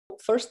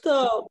first,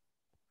 well,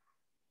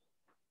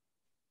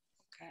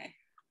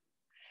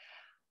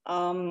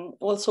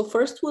 so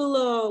first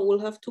we'll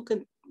have to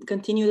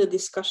continue the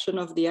discussion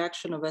of the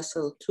action of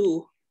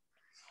SL2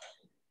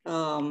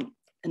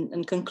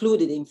 and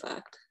conclude it, in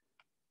fact,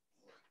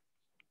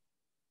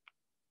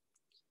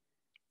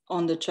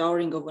 on the Chow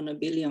ring of an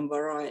abelian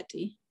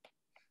variety.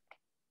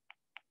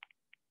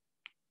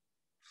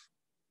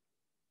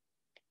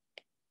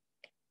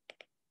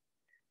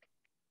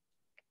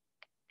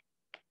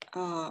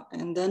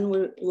 And then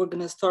we're going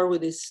to start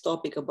with this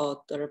topic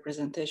about the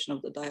representation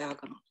of the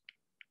diagonal.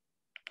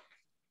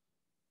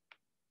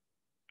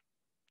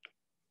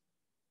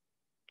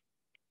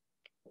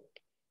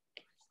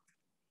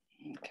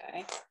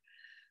 Okay.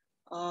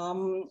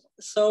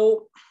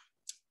 So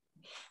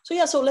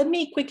let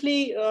me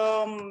quickly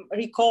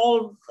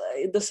recall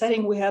the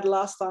setting we had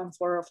last time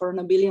for an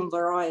abelian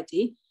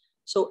variety.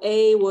 So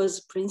A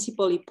was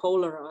principally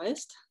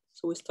polarized.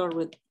 So we start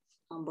with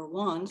number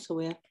 1. So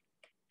we have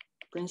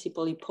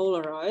principally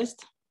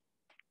polarized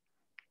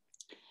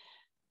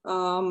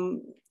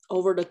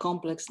over the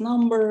complex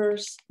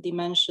numbers,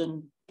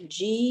 dimension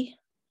G.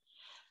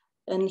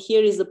 And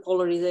here is the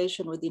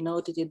polarization. We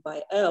denoted it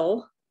by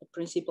L, the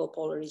principal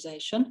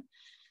polarization.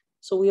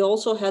 So we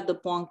also had the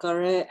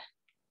Poincaré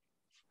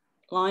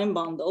line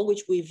bundle,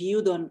 which we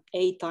viewed on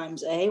A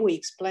times A. We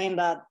explained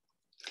that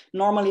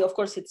normally, of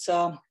course, it's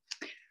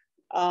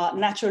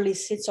naturally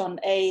sits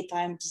on A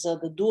times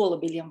the dual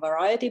abelian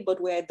variety,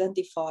 but we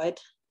identified,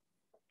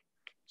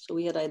 so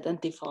we had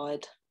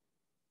identified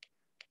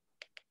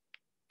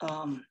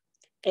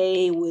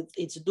A with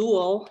its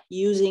dual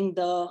using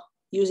the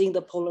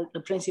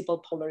principal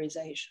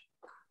polarization.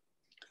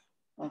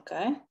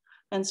 Okay,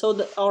 and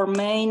so our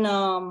main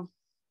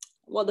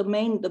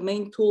the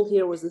main tool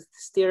here was this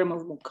theorem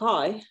of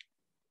Mukai.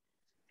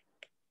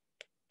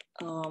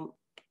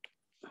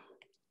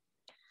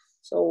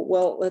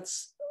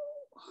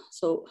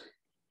 So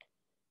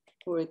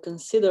we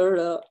consider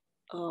the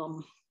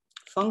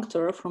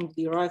functor from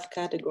the derived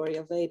category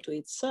of A to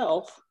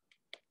itself.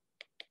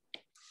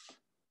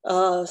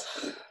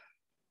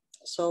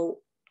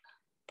 So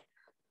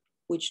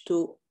which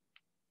to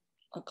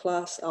a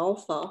class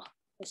alpha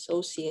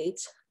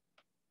associates.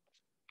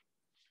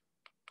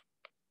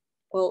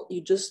 Well,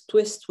 you just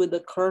twist with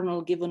the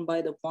kernel given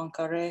by the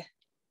Poincaré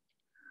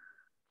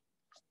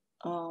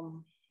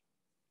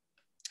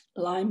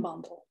line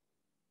bundle,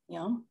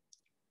 yeah?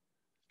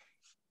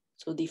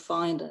 So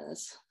defined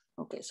as,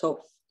 okay,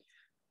 so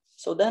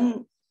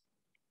then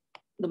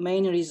the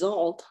main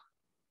result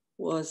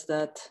was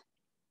that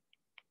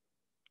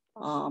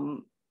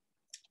that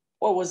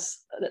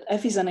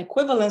F is an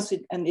equivalence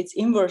and its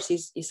inverse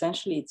is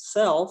essentially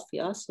itself,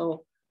 yeah?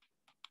 So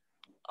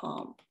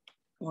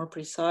more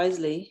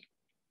precisely,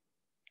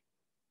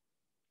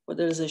 where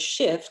there's a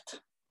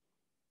shift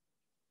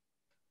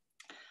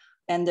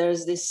and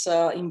there's this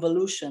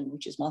involution,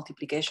 which is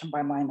multiplication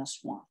by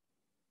 -1,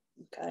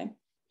 okay?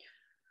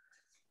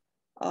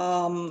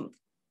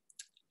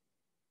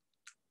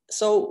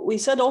 So we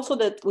said also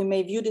that we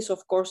may view this,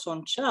 of course,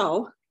 on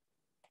Chow.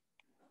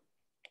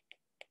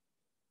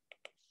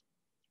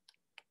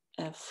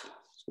 F,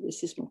 so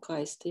this is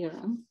Mukai's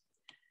theorem.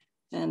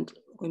 And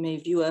we may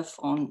view F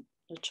on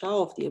the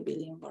Chow of the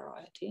abelian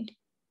variety.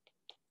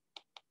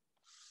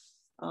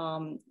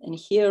 And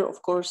here,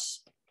 of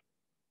course,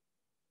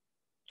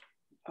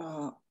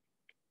 the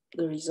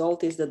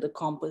result is that the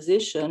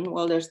composition,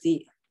 well, there's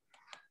the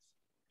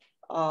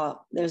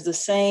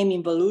same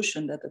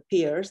involution that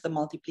appears, the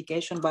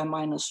multiplication by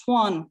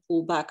 -1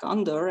 pull back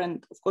under,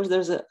 and of course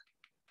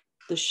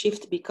the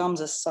shift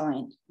becomes a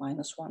sign,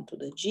 -1 to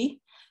the G.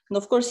 And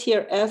of course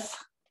here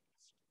F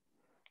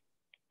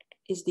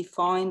is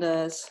defined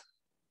as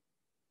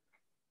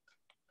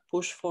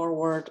push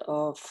forward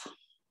of,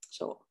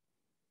 so,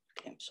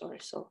 okay, I'm sorry,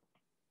 so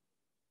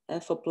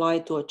F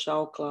applied to a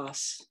Chow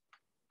class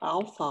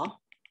alpha,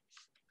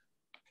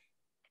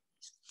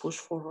 push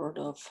forward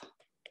of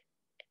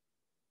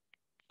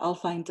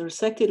alpha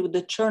intersected with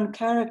the Chern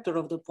character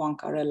of the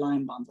Poincaré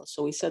line bundle.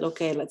 So we said,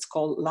 okay, let's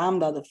call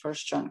lambda the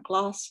first Chern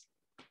class.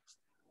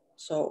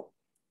 So,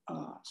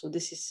 so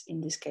this is,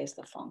 in this case,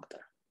 the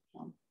functor.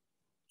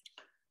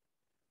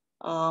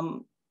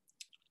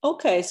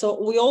 Okay,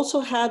 so we also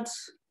had,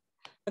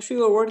 actually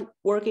we were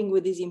working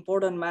with these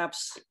important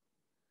maps.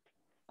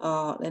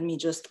 Let me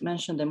just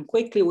mention them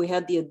quickly. We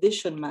had the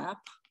addition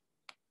map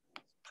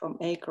from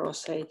A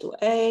cross A to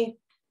A,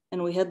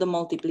 and we had the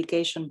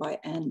multiplication by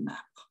N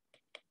map.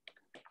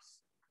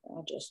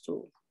 Just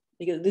to,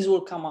 because this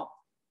will come up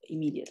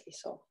immediately.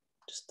 So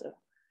just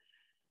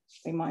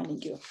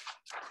reminding you.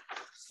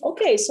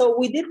 Okay, so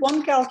we did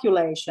one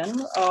calculation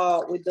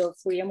with the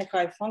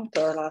Fourier-Mukai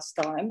functor last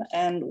time,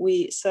 and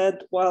we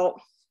said,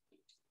 well,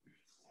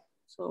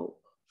 so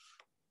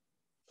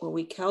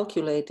we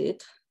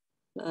calculated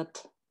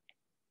that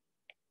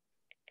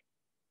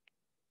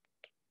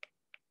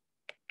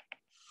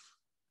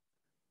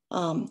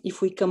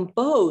if we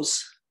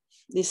compose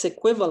this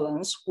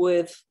equivalence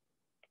with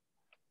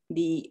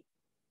the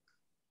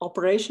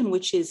operation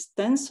which is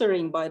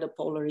tensoring by the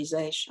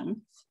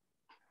polarization.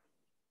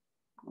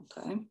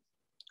 Okay.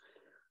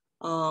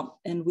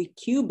 And we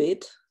cube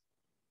it.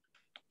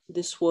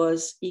 This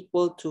was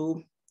equal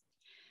to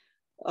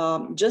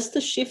just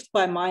a shift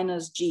by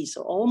minus g,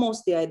 so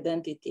almost the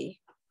identity.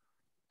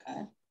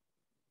 Okay.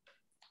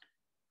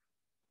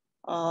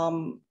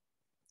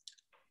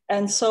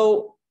 And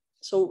so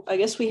I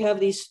guess we have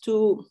these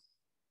two.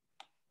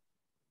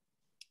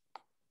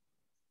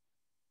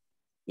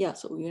 Yeah,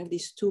 so we have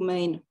these two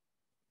main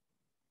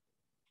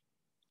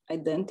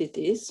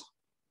identities,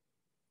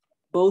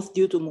 both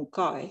due to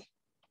Mukai.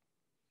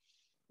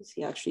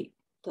 He actually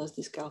does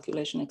this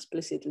calculation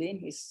explicitly in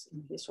his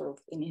sort of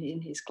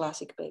in his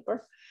classic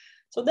paper.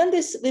 So then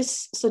this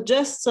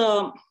suggests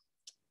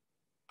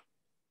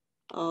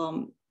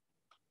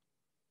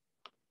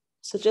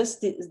suggests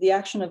the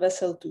action of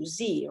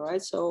SL2Z,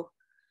 right? So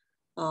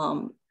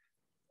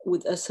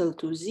with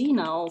SL2Z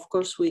now, of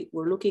course,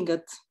 we're looking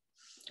at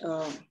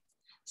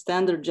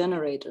standard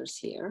generators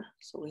here.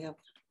 So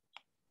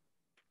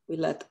we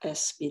let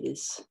S be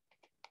this.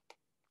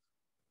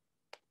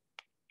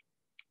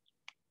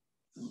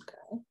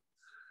 Okay.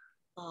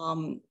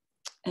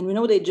 And we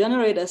know they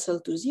generate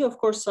SL2Z, of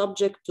course,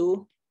 subject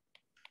to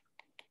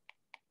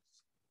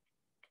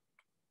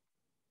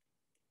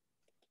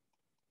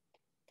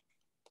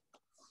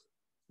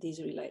these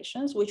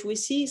relations, which we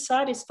see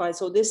satisfied.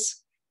 So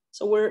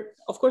we're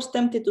of course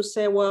tempted to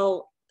say,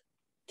 well,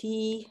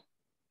 T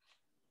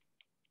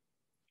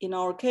in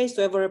our case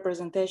to have a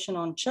representation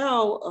on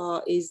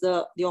Chow is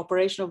the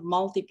operation of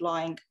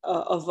multiplying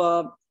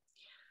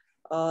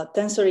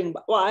tensoring.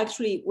 Well,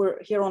 actually,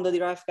 we're here on the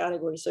derived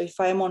category. So if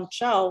I'm on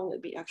Chow,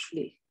 let me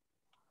actually,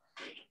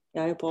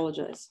 yeah, I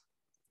apologize.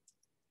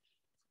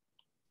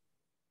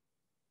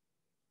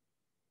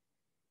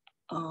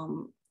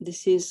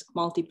 This is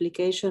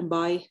multiplication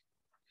by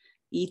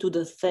e to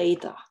the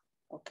theta,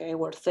 okay,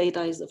 where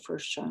theta is the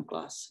first Chern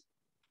class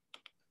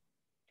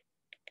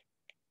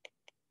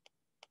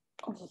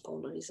of the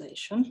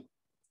polarization.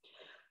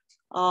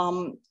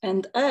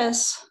 And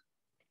S,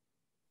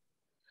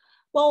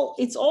 well,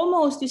 it's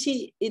almost, you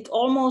see, it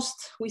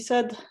almost, we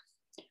said,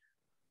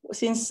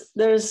 since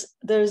there's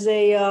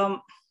a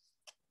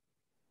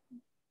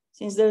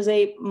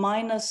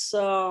minus,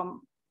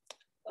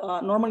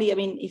 normally, I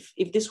mean,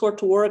 if this were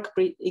to work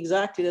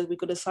exactly, that we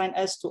could assign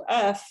S to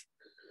F,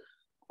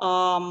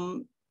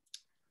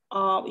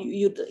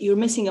 you're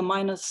missing a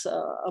minus,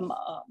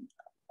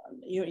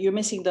 you're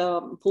missing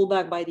the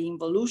pullback by the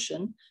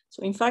involution.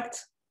 So in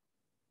fact,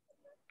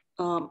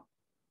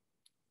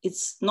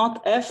 it's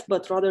not F,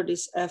 but rather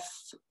this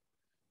F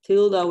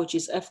tilde, which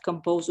is F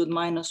composed with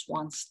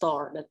 -1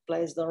 star that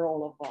plays the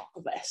role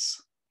of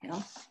S,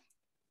 yeah,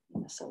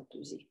 in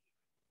SL2Z.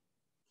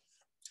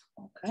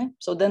 Okay,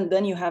 so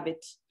then you have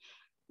it,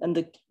 and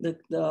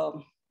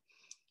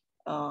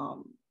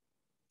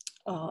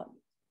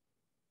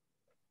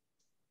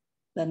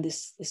then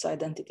this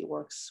identity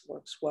works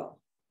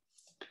well.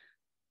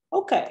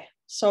 Okay,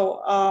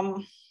 so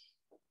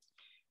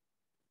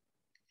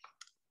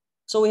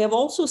so we have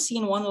also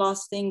seen one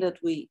last thing that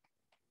we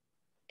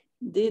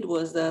did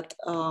was that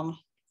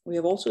we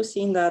have also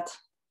seen that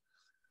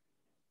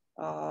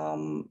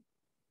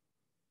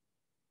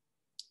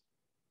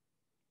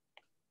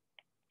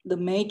the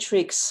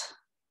matrix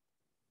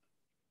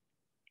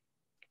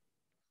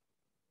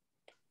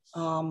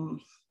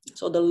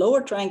so the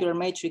lower triangular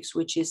matrix,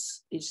 which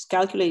is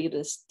calculated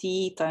as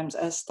T times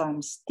S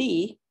times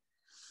T,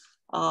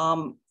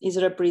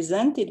 is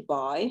represented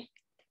by,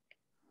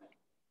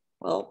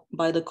 well,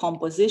 by the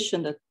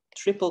composition, the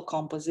triple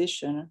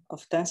composition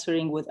of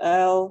tensoring with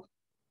L,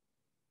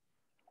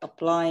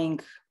 applying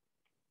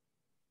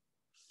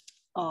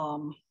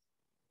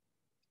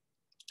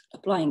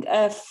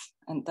F,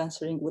 and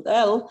tensoring with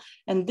L.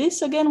 And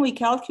this again, we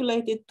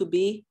calculated to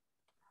be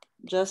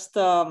just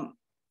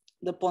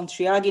the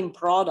Pontryagin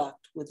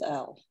product with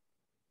L,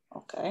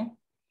 okay?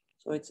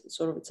 So it's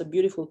sort of, it's a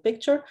beautiful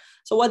picture.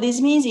 So what this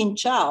means in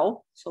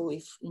Chow, so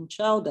if in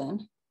Chow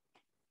then,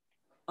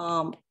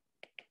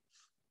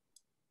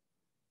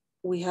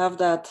 we have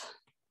that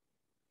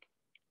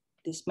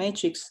this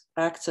matrix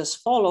acts as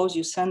follows.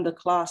 You send the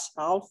class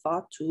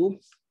alpha to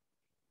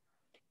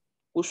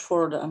push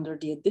forward under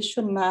the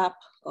addition map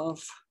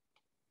of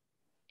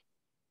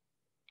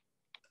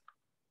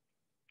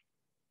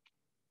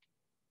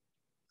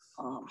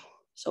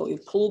so you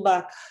pull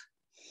back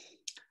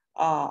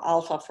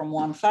alpha from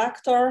one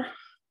factor.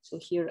 So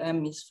here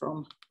M is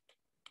from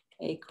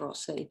A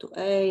cross A to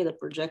A. The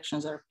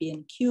projections are P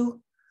and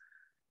Q.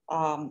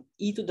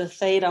 E to the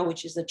theta,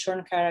 which is the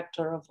Chern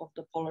character of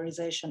the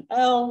polarization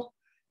L,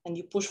 and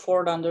you push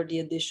forward under the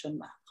addition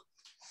map.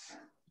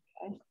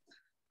 Okay.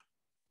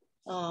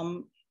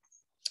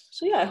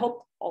 So yeah, I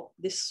hope all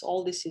this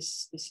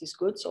is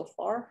good so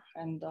far,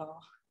 and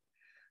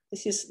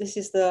this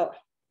is the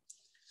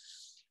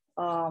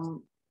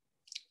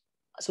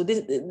so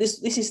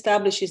this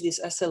establishes this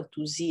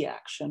SL2Z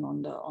action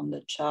on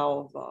the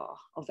Chow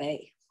of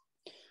A.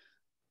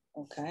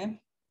 Okay.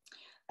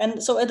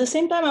 And so at the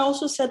same time, I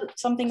also said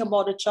something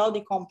about the Chow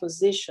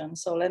decomposition.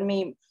 So let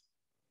me,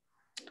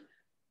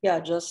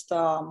 just,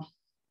 so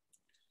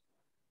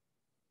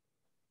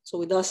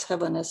we thus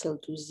have an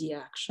SL2Z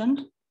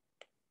action.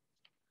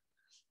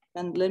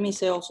 And let me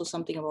say also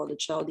something about the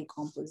Chow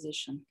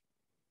decomposition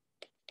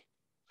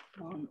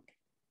on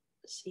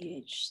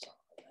CH star,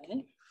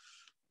 right?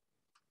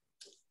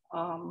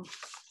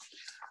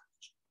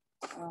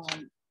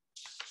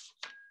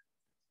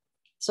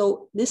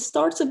 So this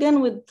starts again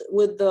with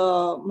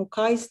the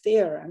Mukai's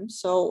theorem.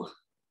 So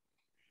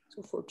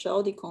for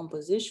Chow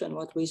decomposition,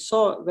 what we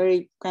saw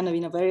very kind of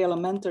in a very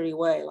elementary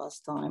way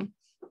last time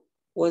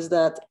was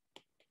that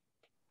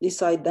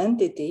this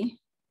identity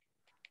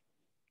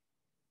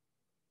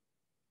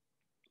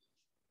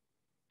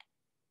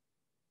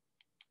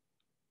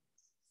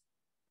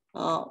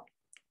well,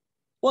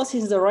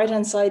 since the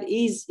right-hand side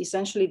is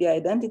essentially the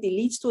identity,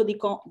 leads to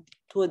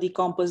a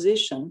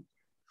decomposition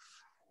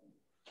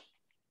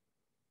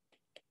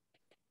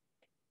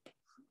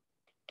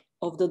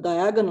of the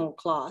diagonal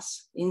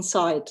class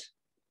inside.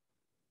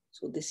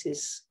 So this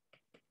is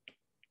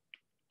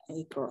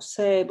A cross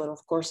A, but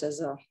of course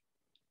as a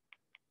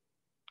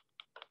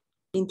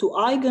into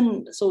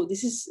eigen. So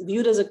this is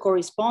viewed as a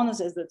correspondence,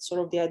 as that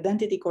sort of the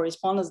identity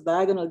correspondence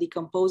diagonal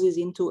decomposes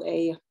into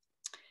a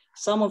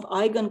sum of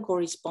eigen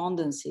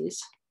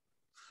correspondences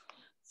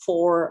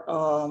for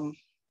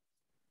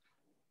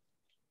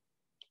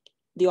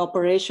the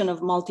operation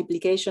of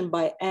multiplication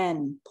by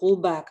n,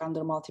 pullback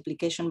under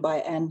multiplication by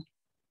n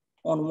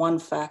on one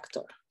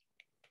factor.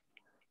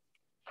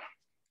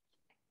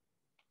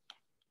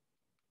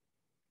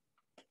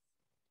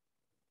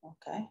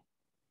 Okay.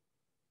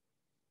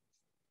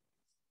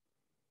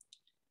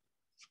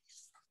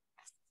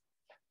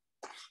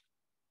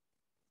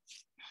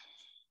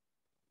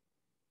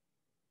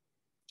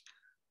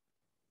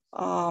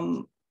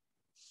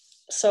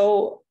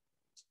 So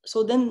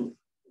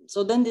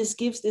then this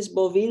gives this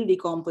Beauville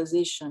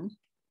decomposition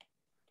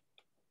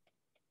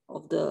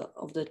of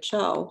the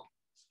Chow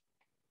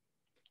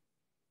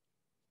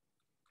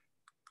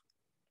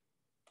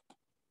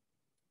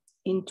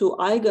into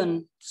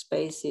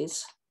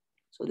eigenspaces.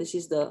 So this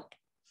is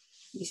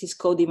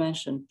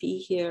codimension P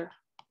here.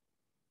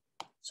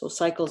 So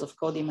cycles of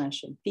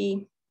codimension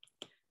P.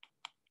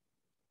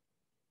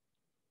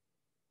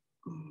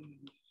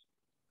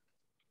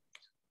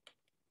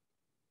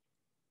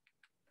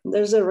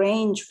 There's a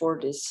range for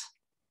this.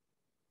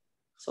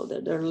 So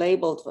they're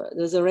labeled,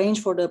 there's a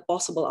range for the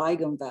possible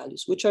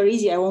eigenvalues, which are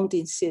easy. I won't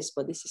insist,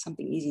 but this is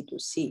something easy to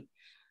see.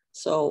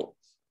 So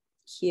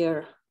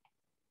here,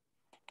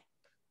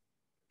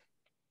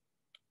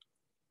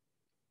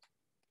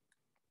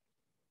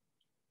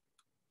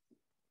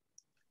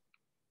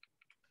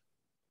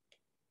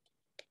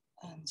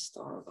 n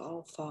star of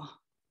alpha.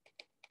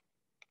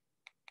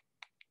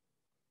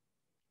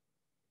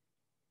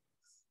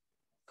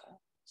 Okay.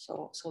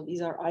 So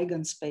these are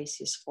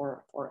eigenspaces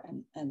for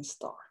n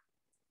star.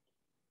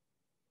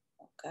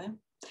 Okay.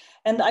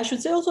 And I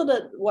should say also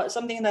that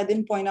something that I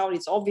didn't point out,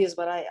 it's obvious,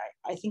 but I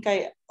think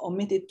I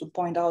omitted to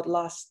point out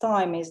last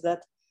time, is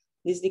that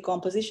this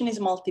decomposition is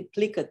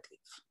multiplicative,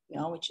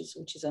 which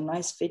is a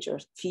nice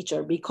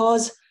feature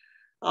because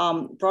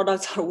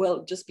products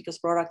are just because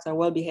products are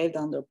well behaved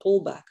under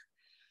pullback,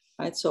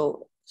 right?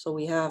 So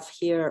we have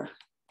here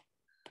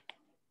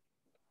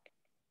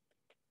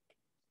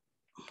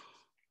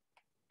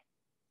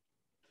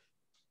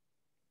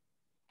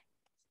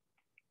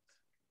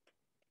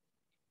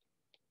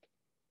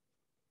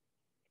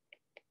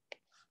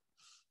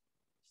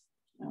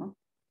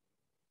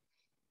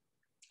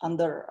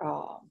under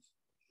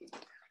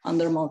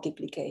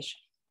multiplication.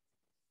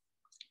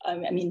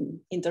 I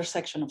mean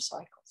intersection of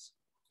cycles.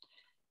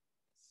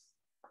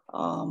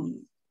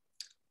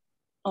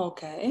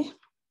 Okay.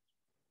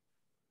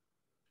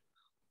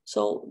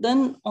 So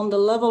then on the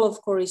level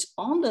of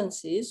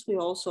correspondences, we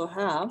also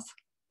have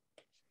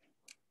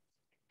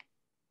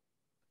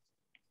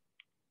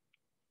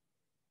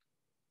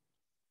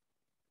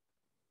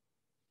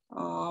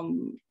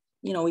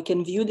we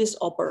can view this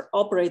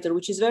operator,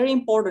 which is very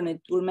important.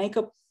 It will make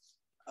up,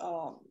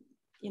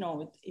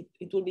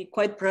 it will be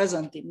quite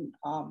present in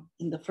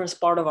the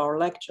first part of our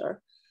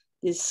lecture.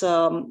 This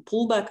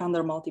pullback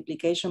under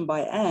multiplication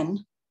by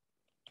n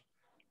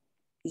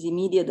is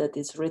immediate, that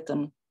is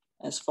written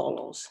as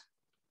follows,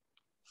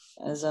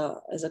 as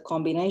a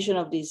combination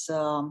of these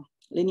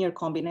linear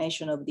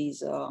combination of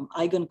these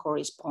eigen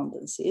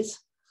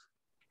correspondences.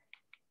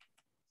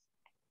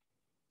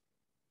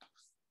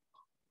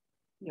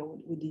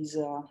 With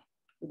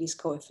these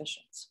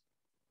coefficients.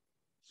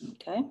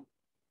 Okay.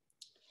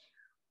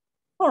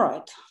 All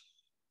right.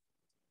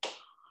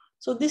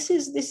 So this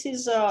is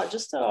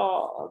just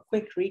a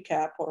quick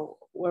recap of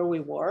where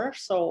we were.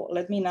 So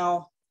let me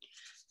now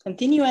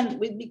continue,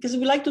 because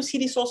we like to see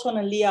this also on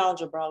a Lie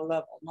algebra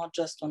level, not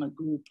just on a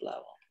group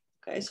level.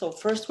 Okay. So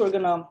first we're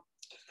gonna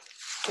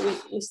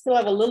we still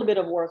have a little bit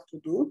of work to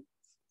do.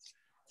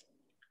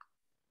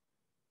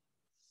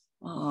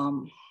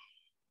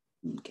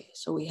 Okay,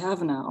 so we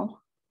have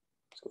now,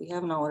 So we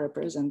have now a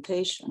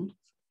representation.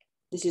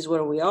 This is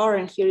where we are,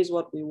 and here is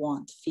what we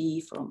want.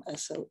 Phi from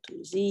SL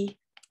to Z,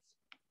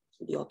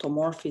 so the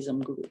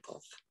automorphism group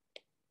of.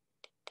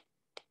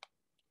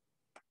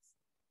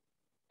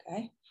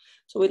 Okay,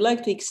 so we'd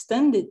like to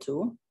extend it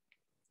to,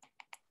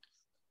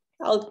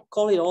 I'll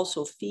call it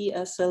also phi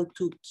SL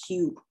to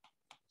Q.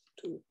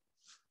 Okay.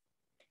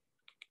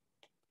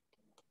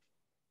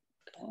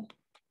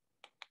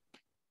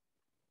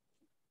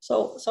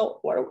 So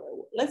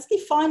let's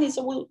define it.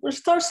 So we'll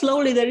start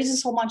slowly. There isn't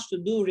so much to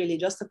do really,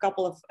 just a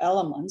couple of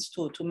elements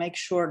to make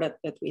sure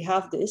that we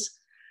have this.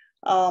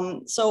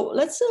 So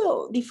let's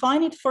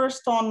define it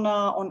first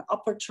on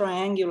upper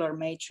triangular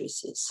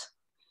matrices.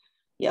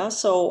 Yeah,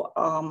 so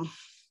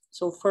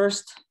so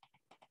first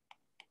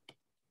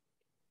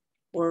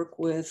work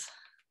with,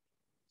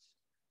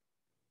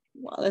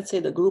 well, let's say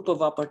the group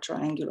of upper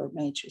triangular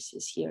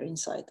matrices here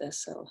inside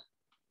SL2.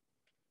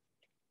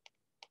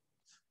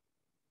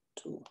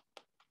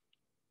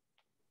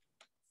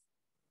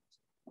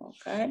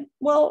 Okay,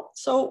 well,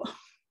 so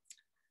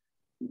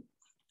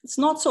it's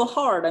not so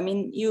hard. I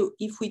mean,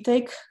 if we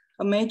take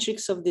a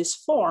matrix of this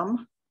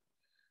form,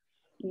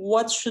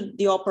 what should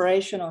the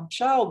operation on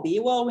Chow be?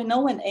 Well, we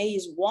know when A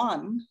is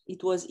 1,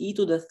 it was e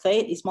to the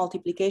theta, is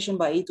multiplication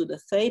by e to the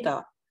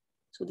theta.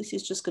 So this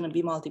is just going to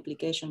be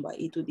multiplication by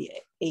e to the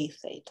a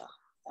theta.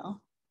 Yeah?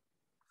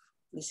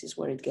 This is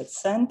where it gets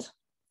sent.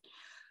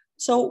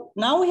 So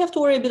now we have to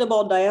worry a bit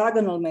about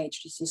diagonal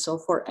matrices. So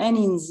for n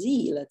in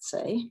Z, let's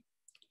say,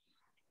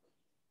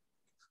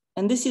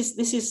 and this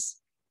is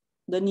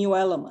the new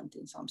element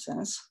in some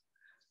sense.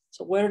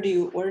 So where do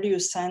you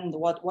send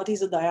what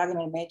is a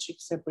diagonal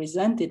matrix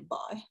represented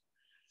by?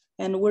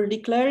 And we're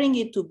declaring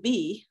it to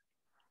be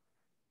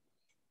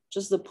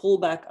just the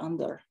pullback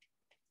under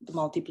the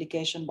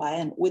multiplication by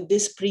n with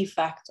this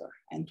prefactor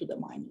n to the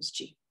minus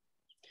g,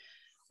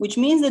 which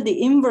means that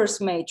the inverse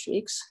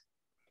matrix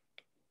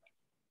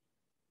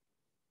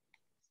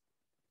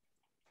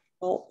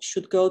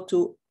should go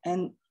to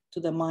n to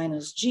the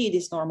minus g,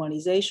 this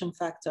normalization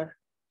factor,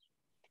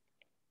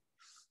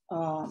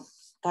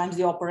 times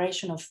the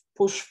operation of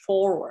push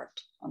forward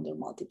under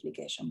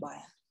multiplication by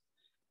n,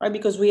 right?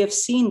 Because we have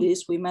seen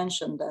this, we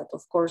mentioned that,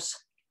 of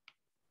course,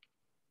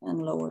 n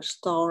lower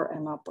star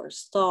and upper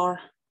star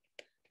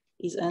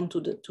is n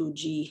to the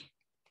 2g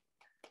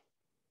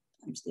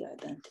times the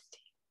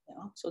identity.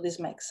 Yeah, so this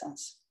makes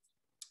sense.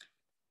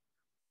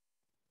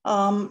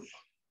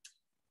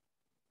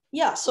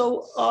 Yeah,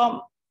 so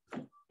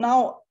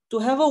now to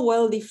have a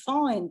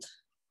well-defined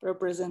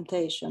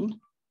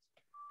representation,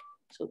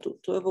 so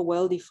to have a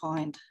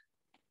well-defined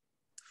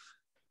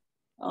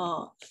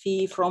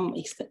phi from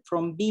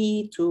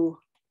B to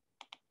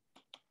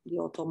the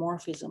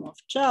automorphism of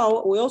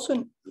Chow,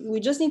 we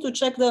just need to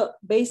check the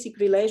basic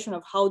relation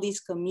of how these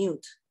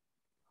commute.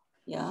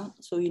 Yeah,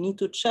 so you need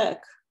to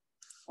check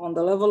on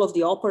the level of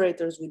the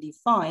operators we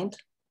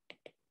defined.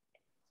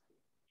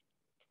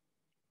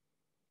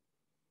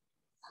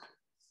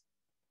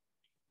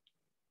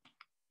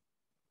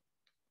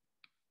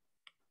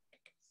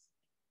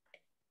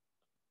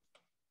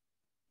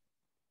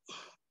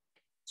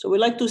 So we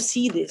like to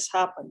see this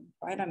happen,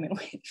 right? I mean,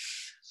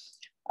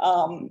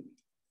 and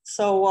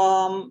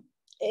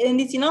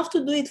it's enough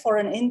to do it for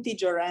an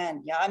integer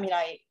n. Yeah, I mean,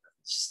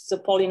 it's a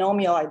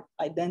polynomial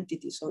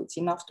identity, so it's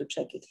enough to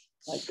check it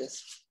like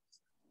this.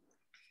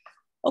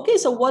 Okay,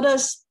 so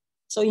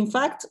so in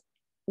fact,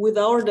 with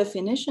our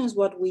definitions,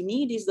 what we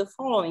need is the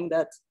following,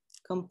 that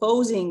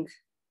composing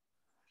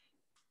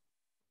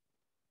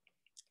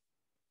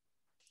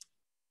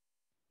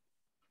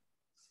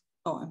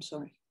I'm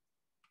sorry.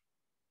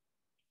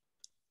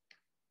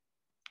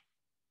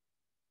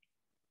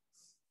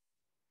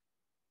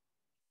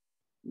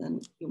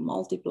 Then you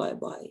multiply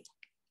by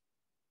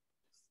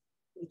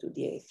e to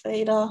the a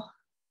theta.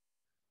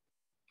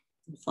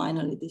 And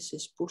finally, this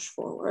is push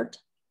forward.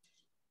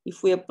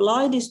 If we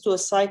apply this to a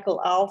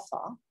cycle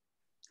alpha,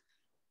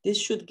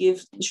 this should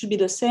be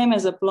the same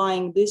as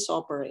applying this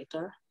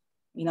operator.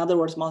 In other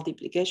words,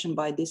 multiplication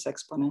by this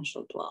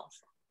exponential to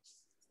alpha.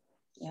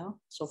 Yeah,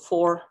 so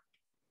for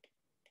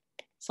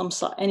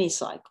any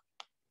cycle.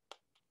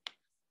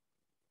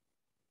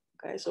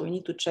 Okay, so we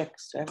need to check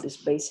to have this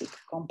basic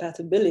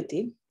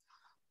compatibility.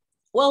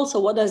 Well, so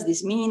what does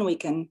this mean?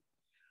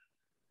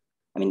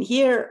 I mean,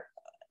 here,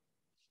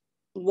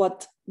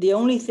 the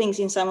only thing,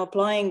 since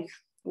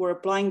we're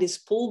applying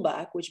this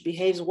pullback, which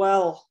behaves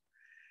well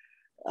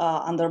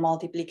under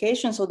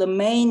multiplication. So the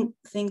main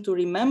thing to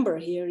remember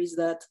here is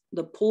that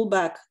the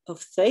pullback of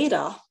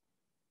theta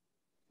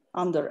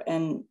under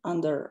n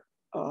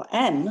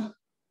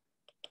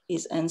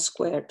is n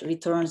squared,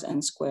 returns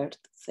n squared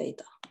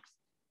theta.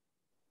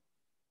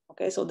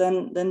 Okay, so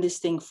then this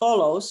thing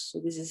follows. So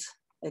this is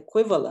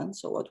equivalent.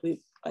 So what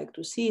we like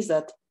to see is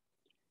that,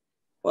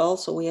 well,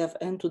 so we have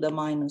n to the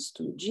minus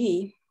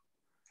 2g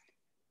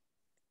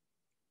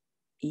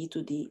e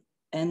to the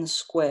n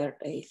squared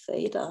a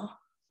theta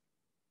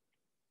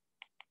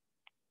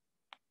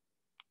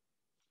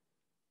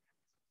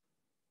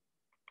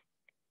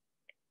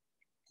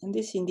And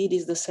this indeed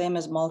is the same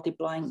as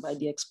multiplying by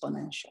the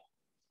exponential.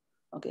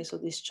 Okay, so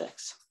this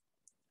checks.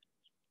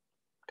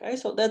 Okay,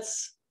 so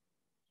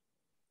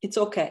it's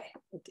okay.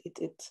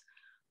 It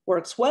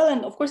works well.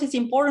 And of course, it's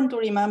important to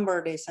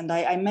remember this. And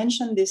I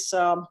mentioned this,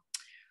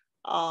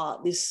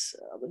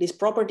 this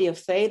property of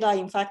theta.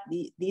 In fact,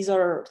 these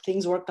are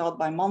things worked out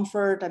by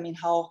Mumford. I mean,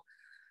 how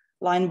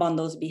line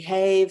bundles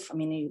behave. I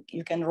mean,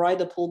 you can write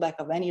the pullback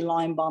of any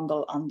line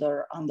bundle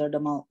under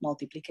the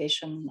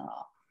multiplication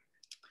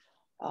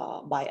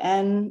by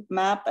n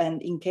map.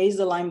 And in case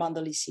the line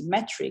bundle is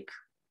symmetric,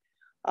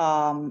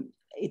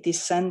 it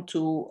is sent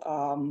to,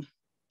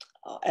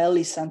 L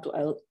is sent to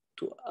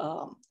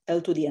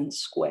L to the n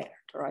squared,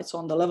 right? So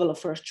on the level of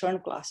first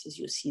Chern classes,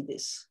 you see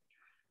this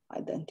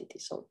identity.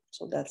 So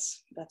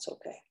that's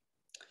okay.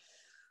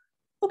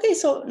 Okay,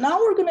 so now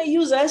we're going to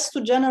use S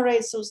to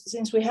generate. So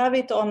since we have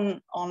it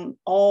on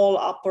all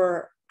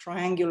upper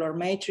triangular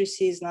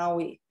matrices, now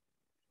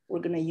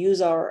we're going to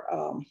use our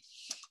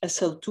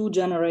SL2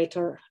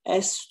 generator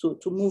S to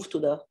move to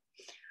the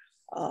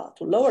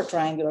to lower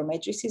triangular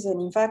matrices. And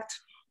in fact,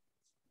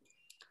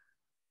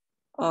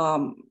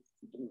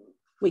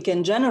 we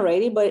can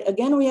generate it, but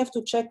again, we have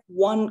to check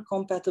one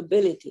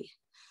compatibility.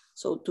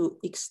 So to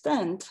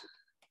extend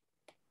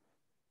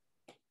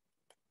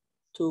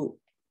to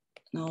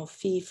now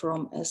phi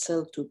from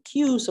SL to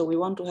Q, so we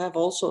want to have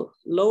also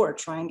lower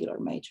triangular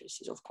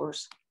matrices, of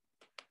course.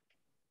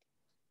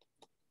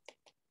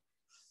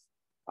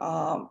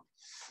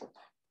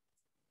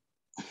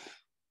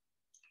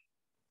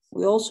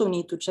 We also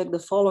need to check the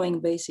following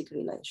basic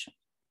relation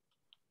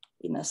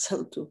in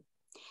SL2.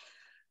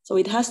 So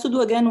it has to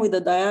do again with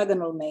the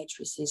diagonal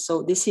matrices.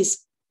 So this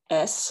is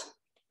S.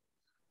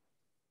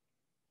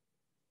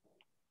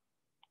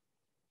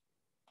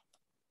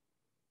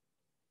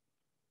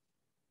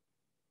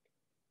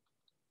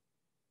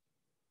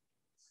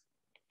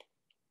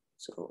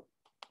 So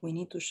we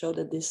need to show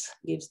that this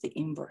gives the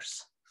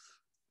inverse.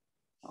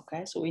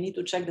 Okay, so we need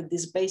to check that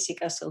this basic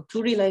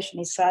SL2 relation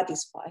is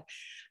satisfied.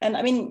 And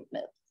I mean,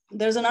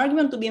 there's an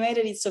argument to be made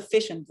that it's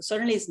sufficient.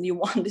 Certainly you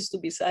want this to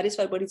be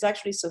satisfied, but it's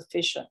actually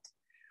sufficient.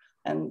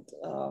 And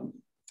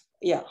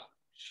yeah,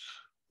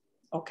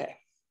 okay.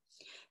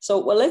 So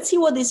well, let's see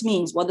what this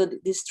means, what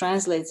this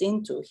translates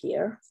into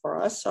here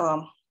for us.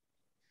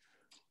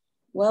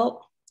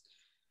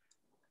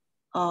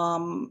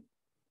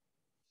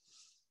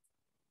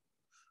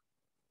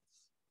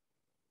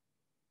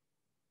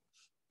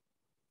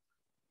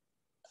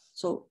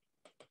 So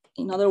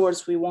in other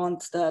words, we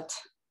want that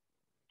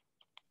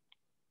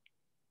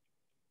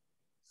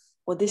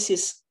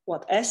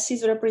what S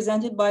is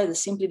represented by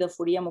is simply the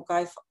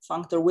Fourier-Mukai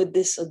functor with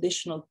this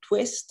additional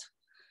twist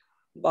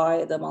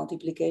by the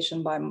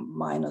multiplication by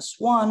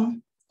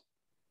 -1.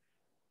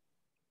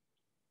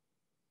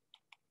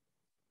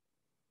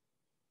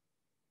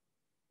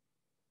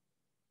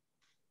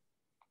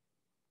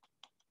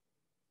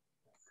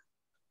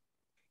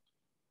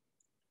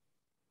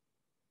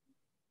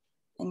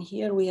 And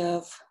here we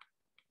have,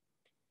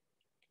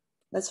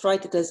 let's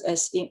write it as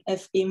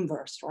F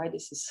inverse, right?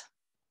 This is,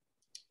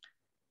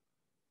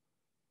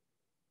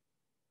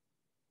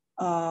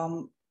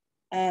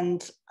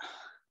 and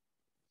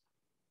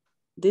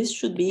this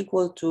should be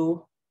equal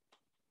to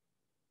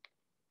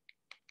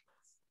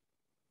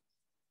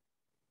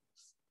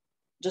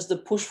just the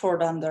push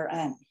forward under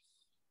n.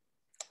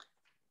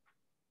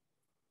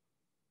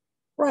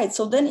 Right,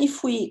 so then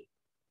if we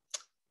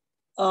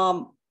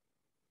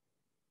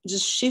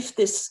just shift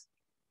this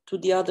to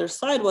the other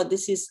side, what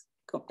this is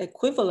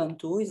equivalent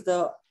to is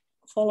the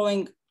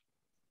following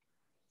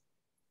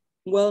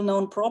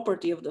well-known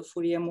property of the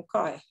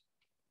Fourier-Mukai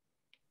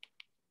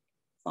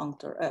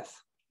functor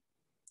F,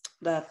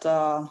 that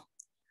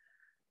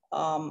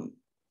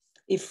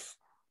if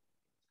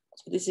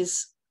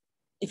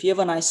you have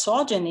an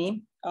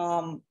isogeny,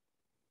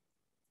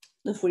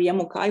 the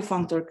Fourier-Mukai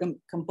functor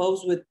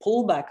composed with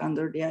pullback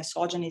under the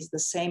isogeny is the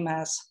same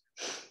as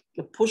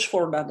the push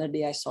forward under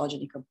the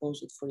isogeny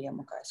composed with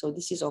Fourier-Mukai. So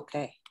this is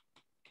okay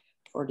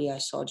for the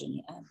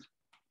isogeny n.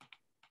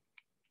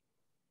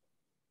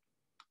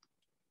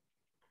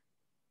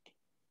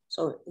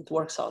 So it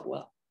works out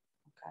well,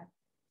 okay.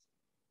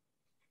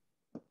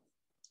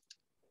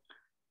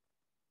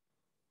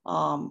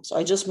 So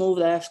I just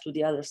moved F to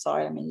the other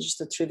side. I mean, just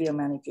a trivial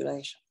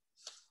manipulation.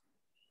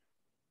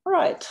 All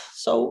right,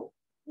 so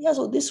yeah,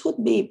 so this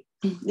would be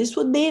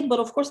it, but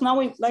of course now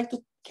we'd like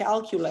to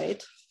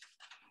calculate.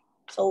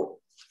 So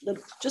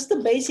just the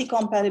basic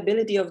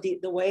compatibility of the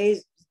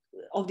ways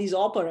of these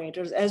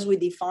operators as we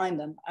define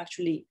them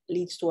actually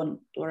leads to a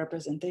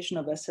representation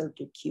of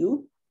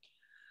SL2Q.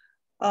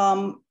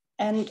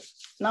 And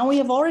now we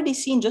have already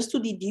seen, just to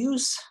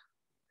deduce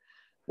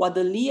what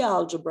the Lie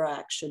algebra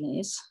action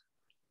is.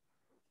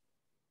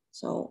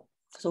 So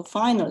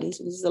finally,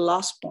 so this is the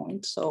last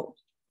point. So,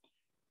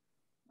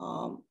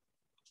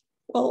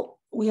 well,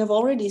 we have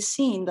already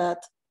seen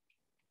that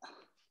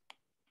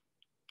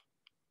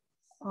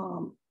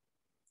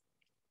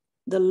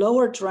the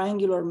lower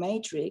triangular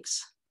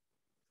matrix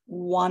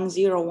 1,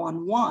 0,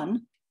 1,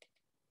 1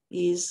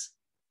 is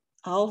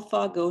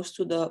alpha goes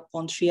to the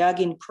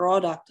Pontryagin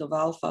product of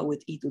alpha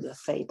with e to the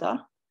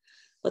theta.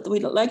 But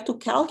we'd like to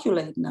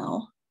calculate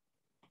now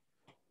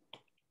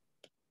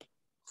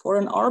for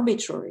an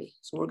arbitrary.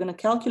 So we're going to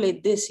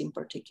calculate this in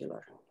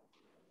particular.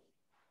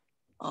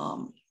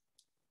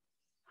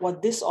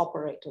 What this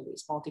operator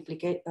is,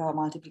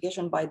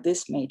 multiplication by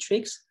this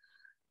matrix.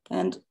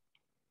 And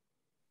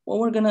what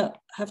we're going to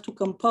have to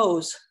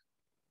compose,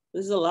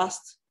 this is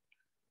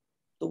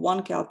the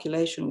one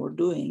calculation we're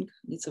doing.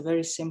 It's a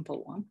very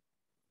simple one.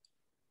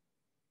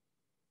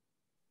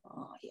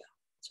 Yeah,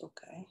 it's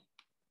okay.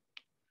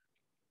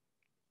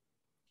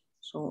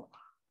 So,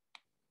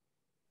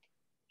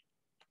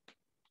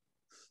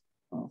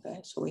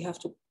 okay, so we have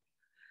to,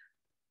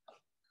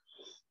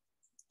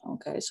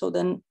 okay, so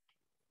then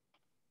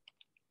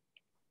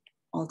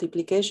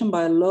multiplication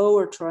by a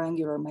lower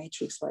triangular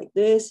matrix like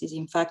this is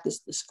in fact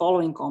this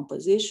following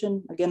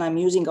composition. Again, I'm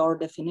using our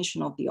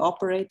definition of the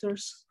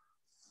operators,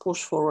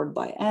 push forward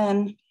by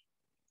n.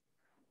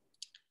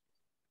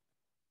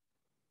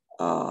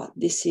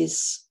 This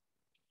is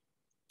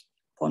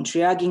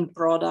Pontryagin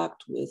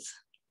product with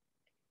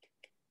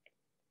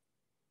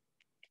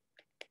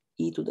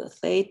e to the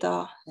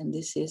theta, and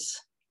this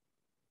is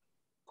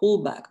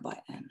pullback by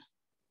n.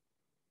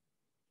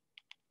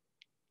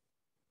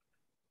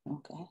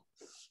 Okay.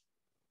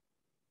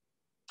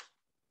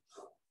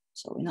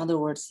 So in other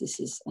words, this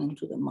is n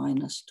to the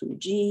minus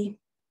 2g,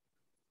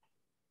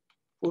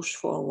 push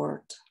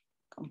forward,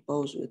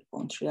 compose with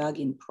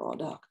Pontryagin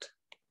product,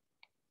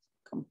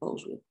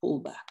 compose with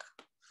pullback.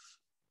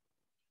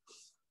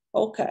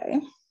 Okay.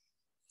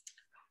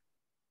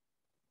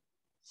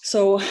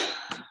 So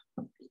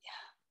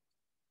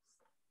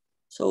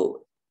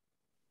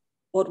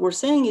what we're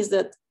saying is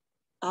that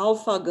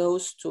alpha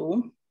goes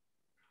to,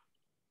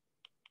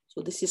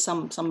 so this is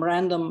some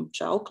random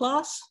Chow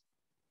class.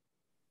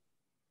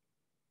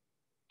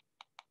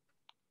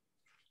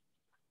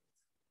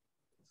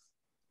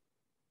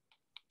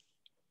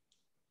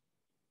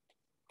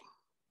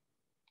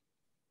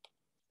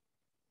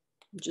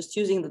 Just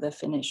using the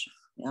definition.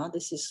 Yeah,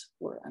 this is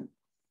where I'm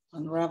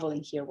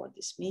unraveling here what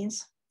this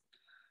means.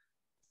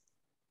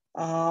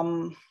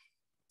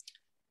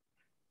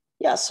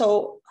 Yeah,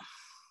 so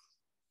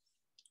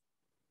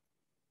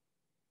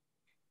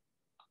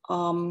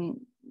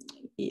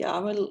yeah,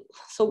 well,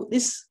 so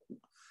this,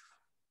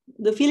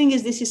 the feeling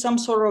is this is some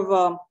sort of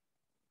a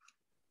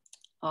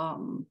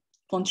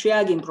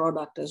Pontryagin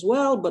product as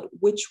well, but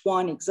which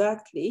one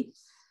exactly?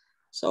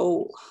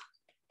 So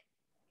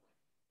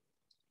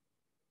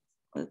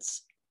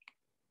let's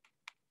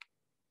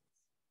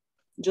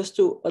just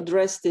to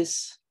address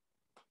this,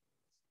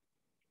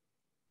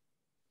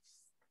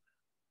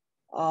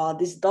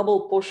 this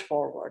double push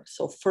forward.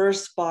 So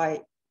first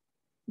by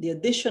the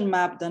addition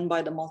map, then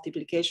by the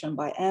multiplication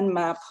by n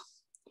map.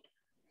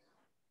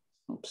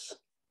 Oops,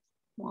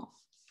 well,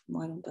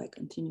 why don't I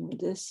continue with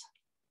this?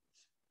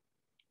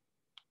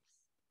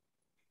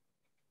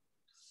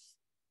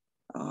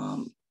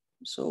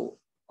 So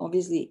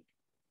obviously,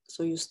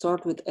 so you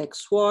start with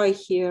xy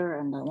here,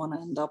 and I want to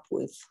end up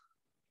with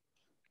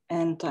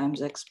n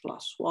times x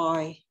plus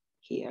y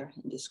here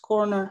in this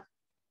corner.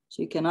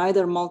 So you can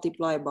either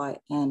multiply by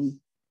n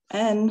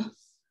and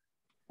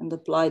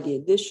apply the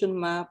addition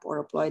map, or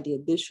apply the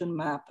addition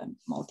map and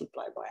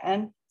multiply by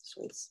n.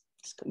 So it's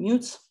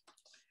commutes.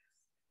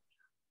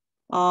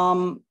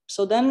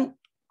 So then,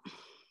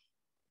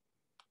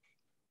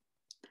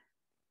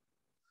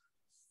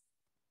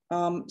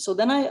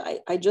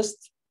 I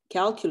just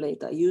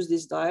calculate, I use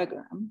this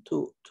diagram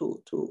to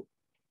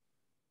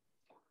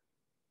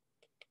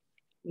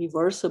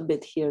reverse a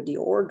bit here the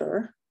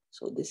order.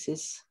 So this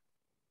is,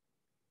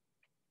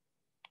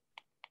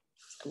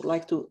 I would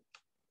like to,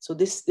 so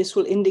this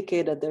will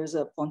indicate that there's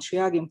a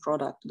Pontryagin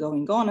product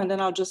going on, and then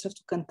I'll just have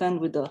to contend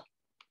with the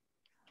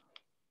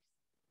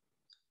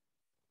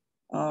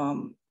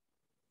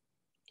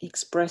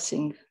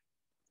expressing,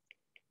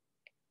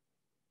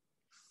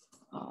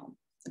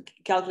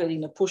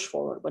 calculating the push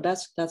forward, but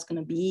that's going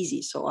to be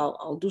easy. So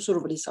I'll do sort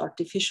of this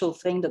artificial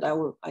thing that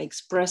I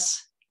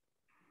express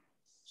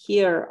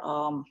here,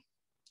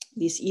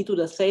 this e to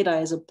the theta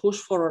as a push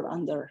forward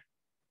under,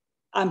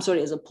 I'm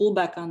sorry, as a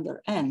pullback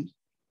under n.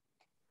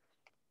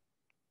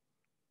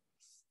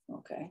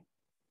 Okay.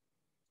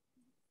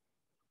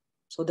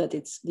 So that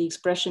it's, the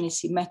expression is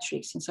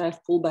symmetric since I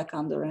have pullback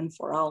under n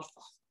for alpha.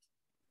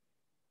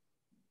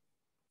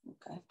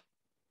 Okay.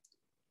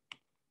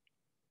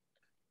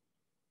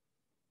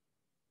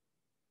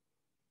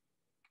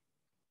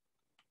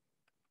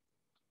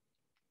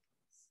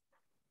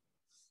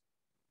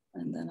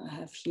 And then I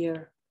have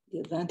here, the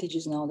advantage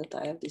is now that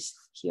I have this,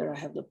 here I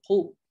have the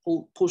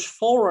push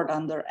forward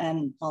under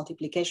n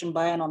multiplication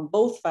by n on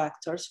both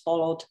factors,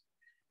 followed,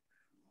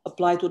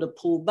 apply to the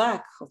pull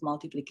back of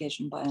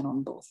multiplication by n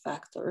on both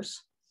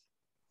factors.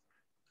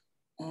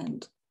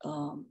 And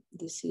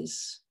this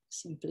is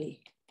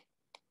simply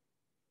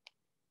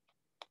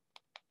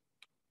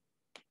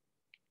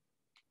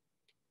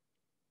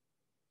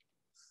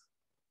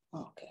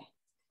okay.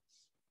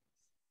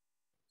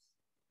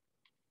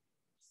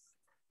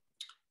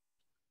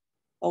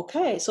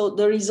 Okay, so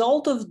the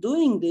result of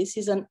doing this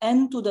is an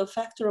n to the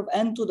factor of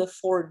n to the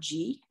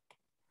 4g.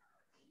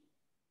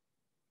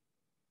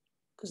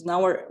 Because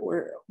now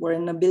we're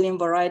in a abelian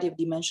variety of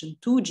dimension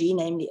 2g,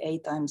 namely a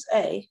times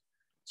a.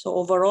 So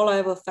overall, I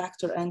have a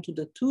factor n to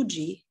the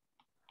 2g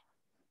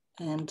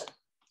and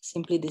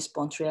simply this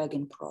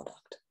Pontryagin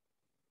product.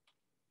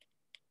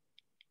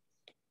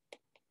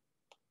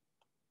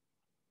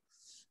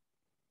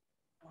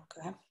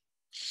 Okay.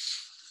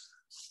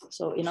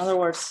 So in other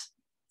words,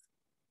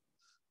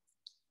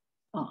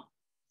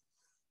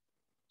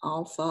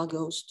 alpha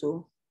goes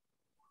to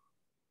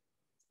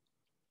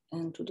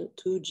n to the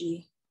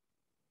 2g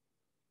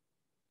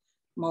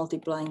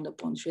multiplying the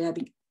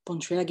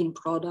Pontryagin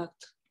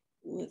product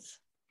with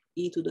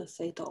e to the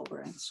theta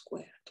over n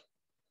squared.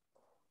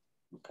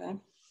 Okay.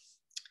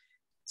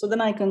 So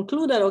then I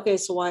conclude that, okay,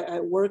 so I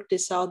worked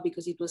this out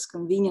because it was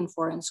convenient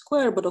for n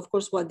squared, but of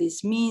course what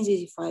this means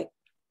is if I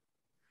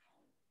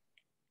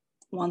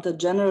want a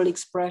general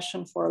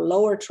expression for a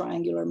lower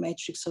triangular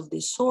matrix of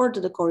this sort,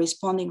 the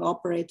corresponding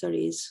operator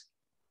is,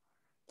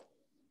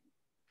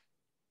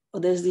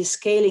 well, there's this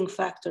scaling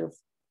factor of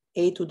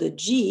a to the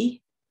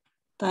g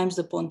times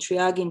the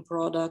Pontryagin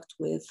product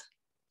with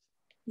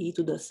e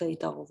to the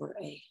theta over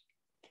a.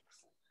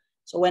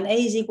 So when a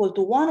is equal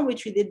to 1,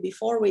 which we did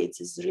before, it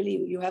is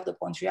really, you have the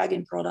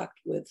Pontryagin product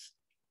with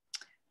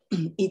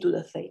e to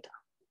the theta.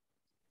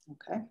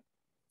 Okay.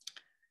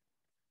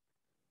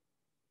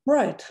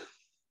 Right.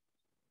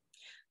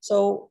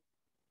 So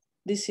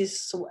this is,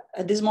 so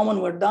at this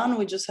moment we're done.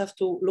 We just have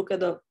to look at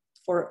the,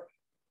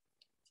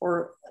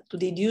 to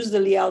deduce the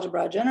Lie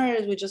algebra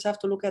generators, we just have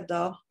to look at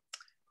the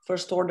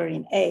first order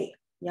in A.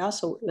 Yeah,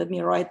 so let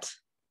me write.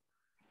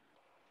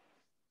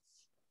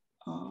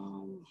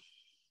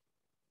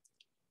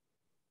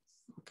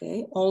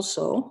 Okay,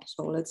 also,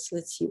 so let's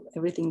see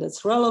everything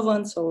that's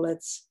relevant. So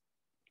let's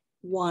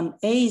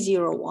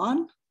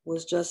 1A01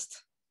 was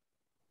just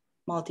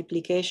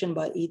multiplication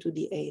by e to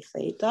the a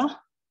theta.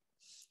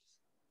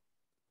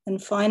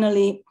 And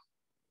finally,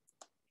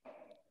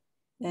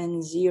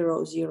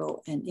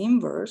 N00 and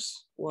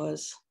inverse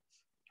was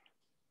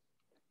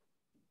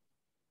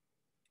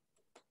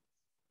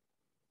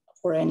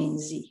for n in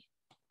z,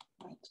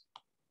 right?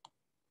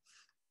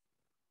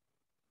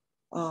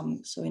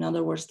 So in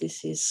other words,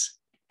 this is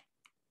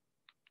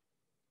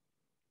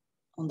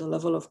on the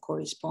level of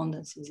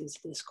correspondences, is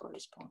this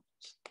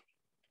correspondence.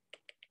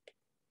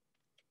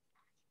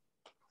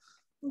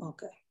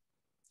 Okay.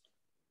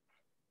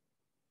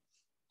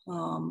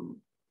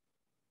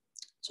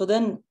 So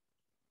then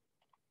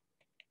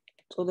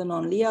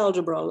on Lie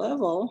algebra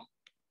level,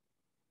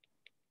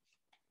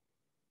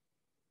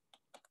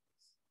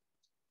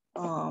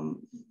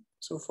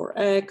 so for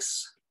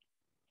x,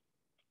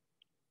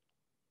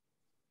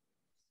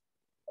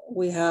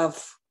 we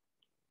have,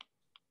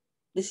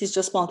 this is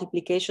just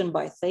multiplication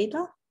by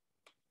theta.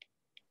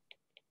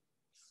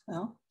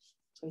 Yeah.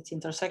 So it's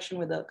intersection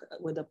with a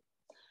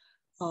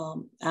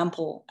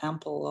ample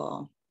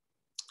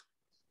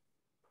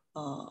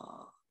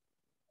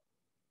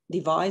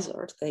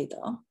divisor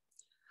theta.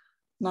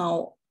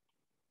 Now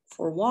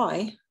for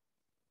y,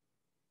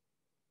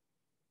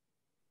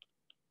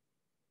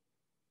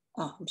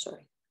 I'm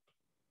sorry.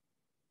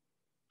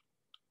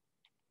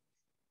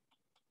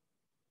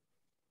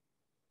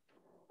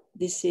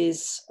 This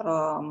is,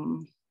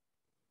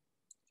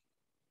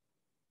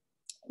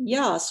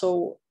 yeah,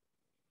 so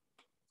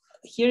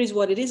here is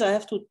what it is. I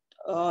have to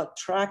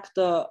track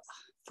the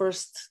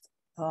first,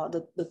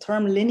 the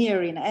term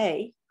linear in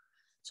A.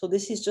 So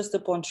this is just the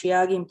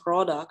Pontryagin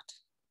product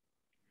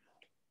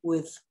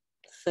with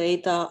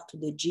theta to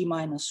the g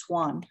minus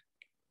 1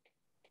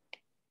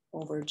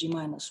 over g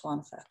minus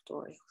 1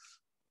 factorial.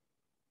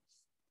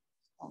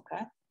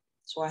 Okay,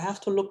 so I have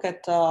to look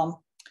at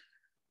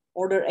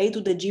order a to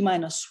the g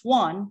minus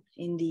 1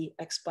 in the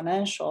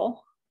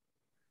exponential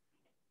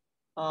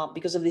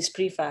because of this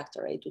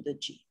prefactor a to the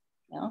g.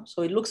 Yeah?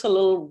 So it looks a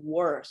little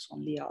worse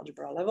on the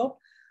algebra level.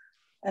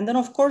 And then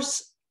of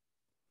course,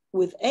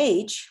 with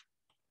h,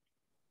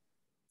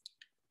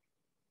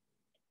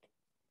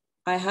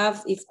 I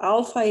have, if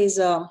alpha is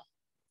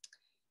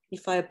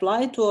if I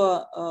apply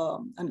to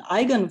an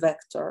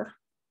eigenvector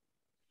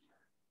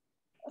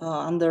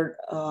under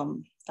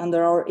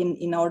our,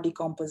 in our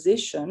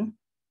decomposition,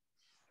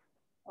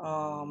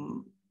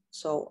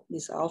 so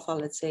this alpha,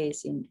 let's say,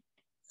 is in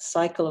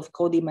cycle of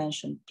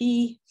codimension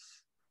P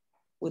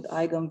with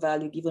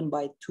eigenvalue given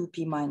by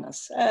 2P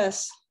minus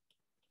S,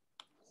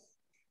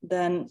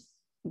 then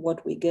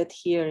what we get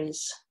here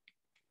is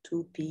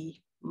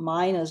 2P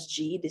minus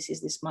G. This is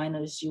this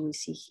minus G we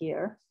see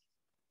here,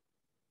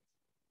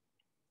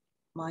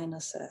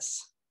 minus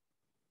S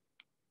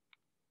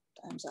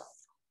times alpha.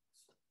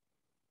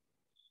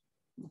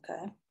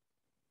 Okay.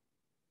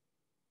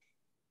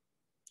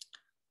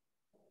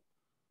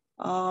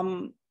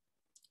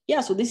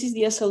 Yeah, so this is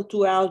the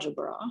SL2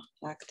 algebra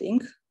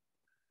acting.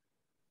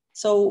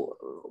 So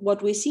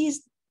what we see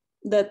is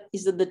that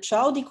the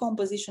Chow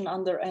decomposition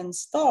under N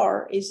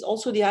star is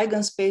also the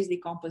eigenspace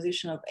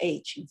decomposition of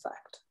H, in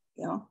fact.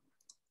 Yeah.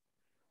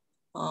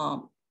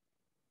 the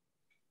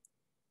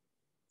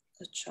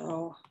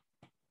Chow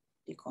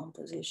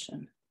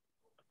decomposition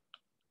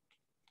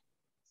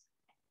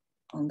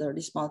under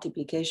this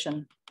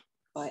multiplication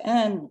by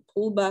n,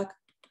 pullback,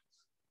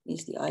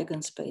 is the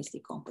eigenspace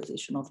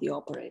decomposition of the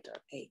operator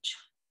H.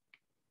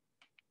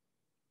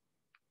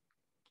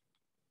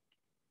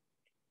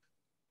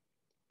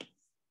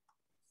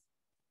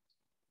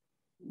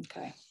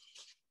 Okay.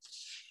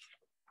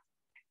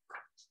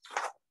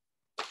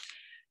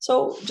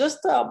 So just,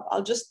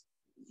 I'll just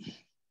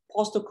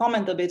pause to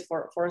comment a bit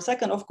for a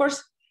second. Of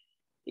course,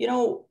 you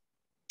know,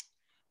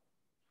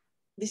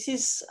 this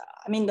is,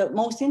 I mean, the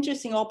most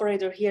interesting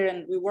operator here,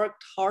 and we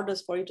worked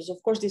hardest for it, is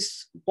of course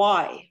this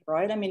Y,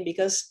 right? I mean,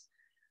 because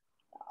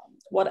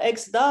what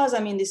X does, I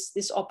mean,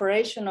 this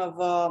operation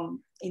of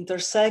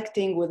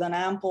intersecting with an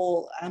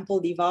ample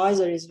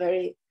divisor is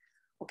very,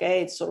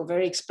 okay, it's sort of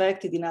very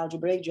expected in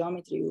algebraic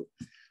geometry.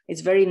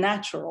 It's very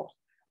natural.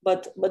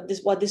 But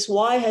what this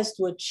Y has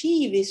to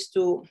achieve is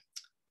to,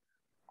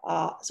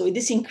 so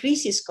this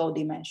increases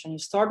codimension. You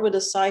start with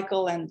a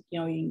cycle and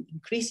you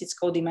increase its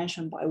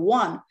codimension by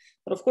 1.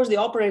 But of course, the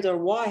operator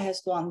Y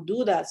has to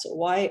undo that. So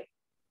Y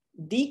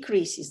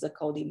decreases the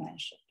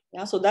codimension.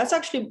 Yeah, so that's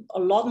actually a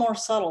lot more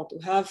subtle to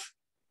have.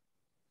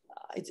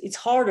 It's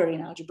harder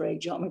in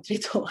algebraic geometry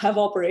to have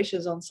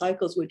operations on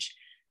cycles which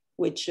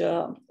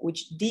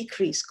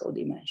decrease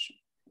codimension.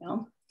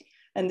 Yeah?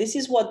 And this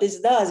is what this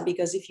does,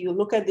 because if you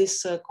look at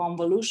this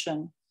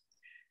convolution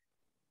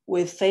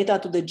with theta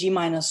to the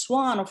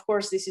g-1, of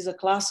course, this is a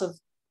class of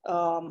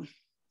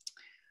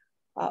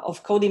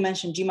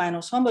codimension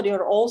g-1, but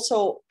you're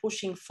also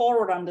pushing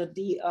forward under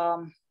the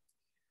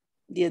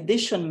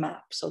addition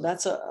map. So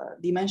that's a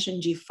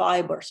dimension g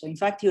fiber. So in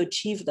fact, you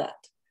achieve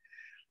that.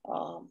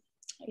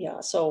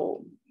 Yeah,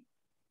 so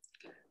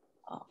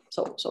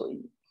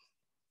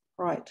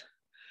right.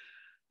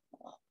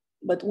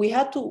 But we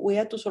had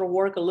to sort of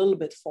work a little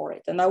bit for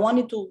it. And I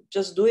wanted to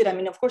just do it. I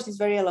mean, of course, it's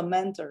very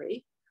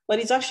elementary, but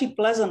it's actually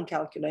pleasant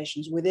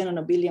calculations within an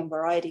abelian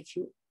variety. If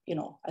you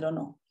know, I don't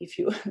know, if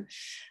you,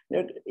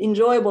 they're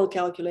enjoyable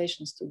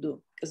calculations to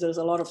do because there's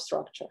a lot of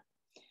structure.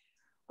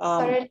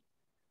 Sorry.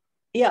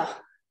 Yeah.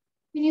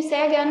 Can you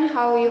say again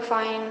how you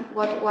find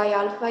what Y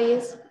alpha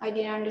is? I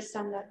didn't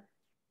understand that.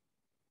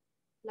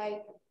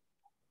 Like,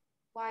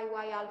 why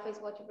Y alpha is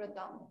what you brought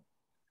down?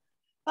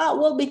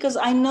 Well, because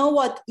I know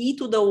what e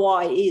to the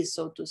y is,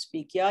 so to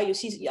speak. Yeah, you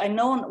see, we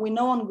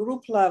know on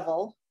group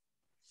level.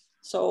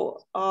 So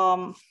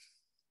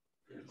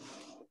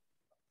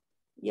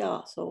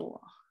yeah, so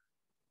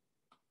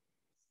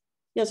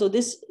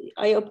this,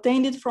 I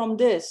obtained it from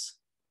this.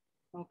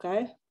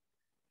 Okay,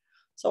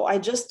 so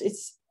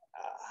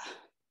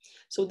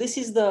so this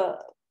is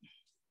the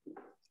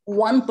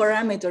one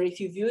parameter. If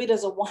you view it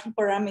as a one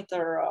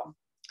parameter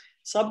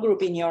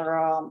subgroup in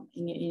your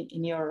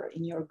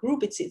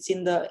group, it's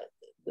in the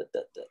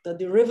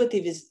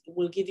derivative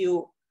will give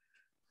you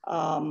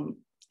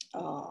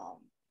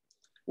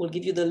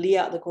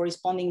the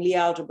corresponding Lie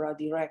algebra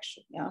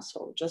direction. Yeah,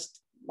 so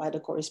just by the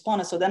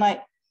correspondence. So then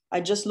I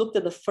just looked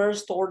at the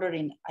first order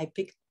I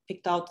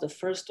picked out the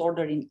first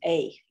order in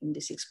A in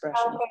this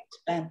expression.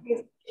 Okay.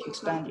 If you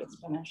expand the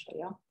exponential,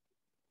 yeah.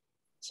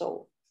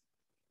 So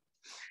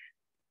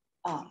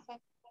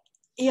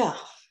yeah,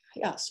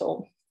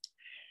 so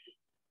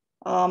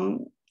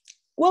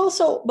well,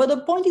 but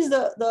the point is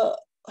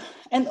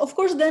and of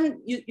course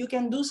then you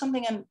can do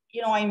something, and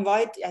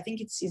I think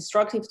it's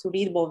instructive to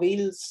read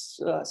Beauville's.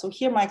 So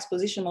here my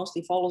exposition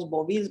mostly follows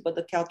Beauville's, but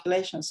the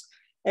calculations,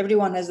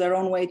 everyone has their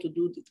own way to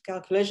do the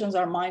calculations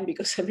are mine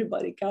because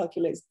everybody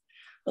calculates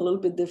a little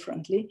bit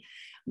differently.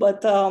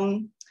 But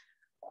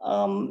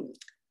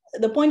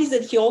the point is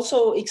that he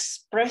also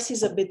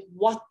expresses a bit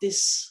what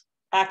this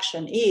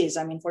action is.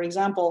 I mean, for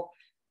example,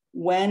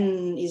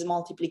 when is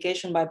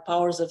multiplication by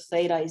powers of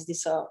theta, is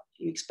this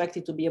you expect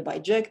it to be a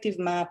bijective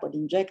map, an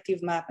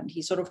injective map? And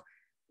he's sort of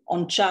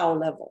on Chow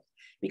level.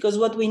 Because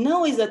what we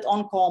know is that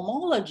on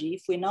cohomology,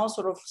 if we now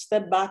sort of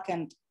step back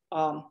and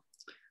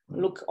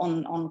look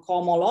on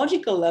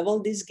cohomological level,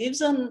 this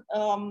gives a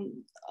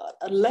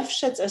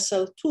Lefschetz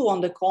SL2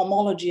 on the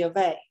cohomology of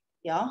A,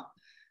 yeah?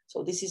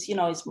 So this is,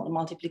 it's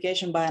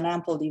multiplication by an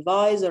ample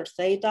divisor,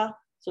 theta.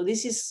 So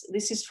this is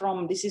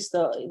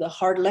the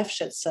hard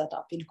Lefschetz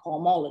setup in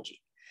cohomology.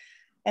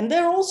 And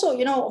there also,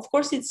 of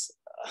course it's,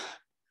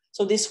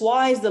 so this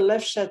Y is the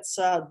Lefschetz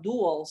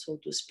dual, so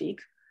to speak.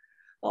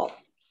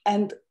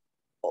 And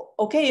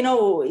okay,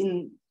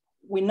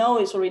 we know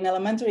it's in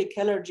elementary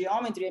Keller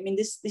geometry. I mean,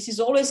 this is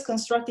always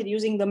constructed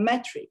using the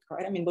metric,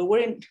 right? I mean, but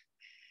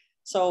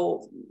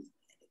so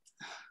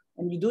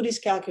when you do these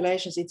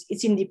calculations,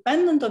 it's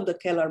independent of the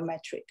Keller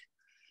metric,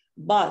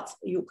 but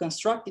you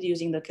construct it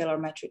using the Keller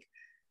metric.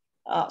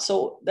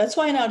 So that's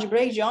why in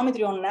algebraic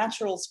geometry on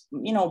natural,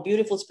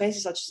 beautiful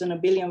spaces such as an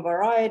abelian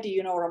variety,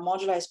 or a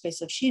moduli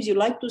space of sheaves, you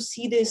like to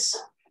see this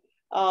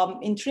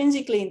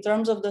intrinsically in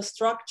terms of the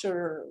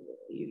structure.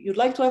 You'd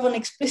like to have an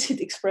explicit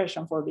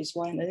expression for this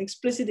one, an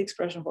explicit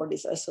expression for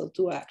this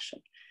SL2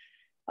 action.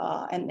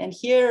 And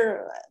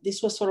here,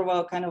 this was sort of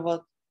a kind of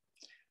a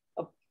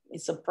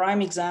it's a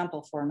prime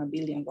example for an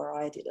abelian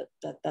variety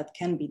that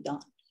can be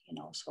done, you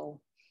know, so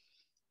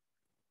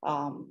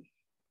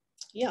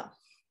yeah.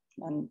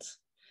 And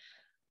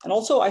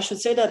also I should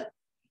say that,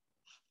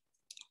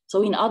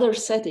 so in other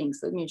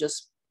settings, let me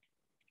just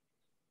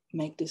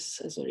make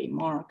this as a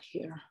remark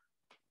here.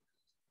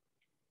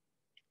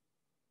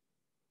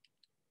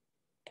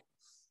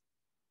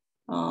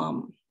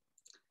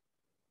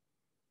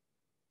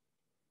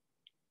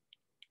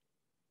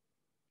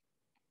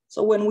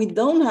 So when we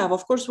don't have,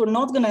 of course, we're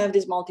not going to have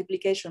this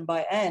multiplication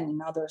by n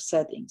in other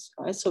settings,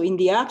 right? So in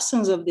the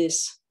absence of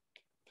this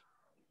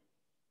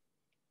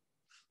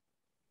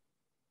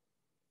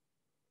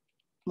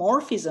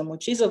morphism,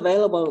 which is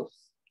available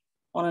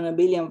on an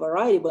abelian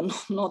variety, but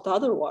not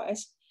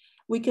otherwise,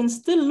 we can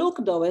still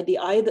look though at the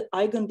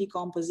eigen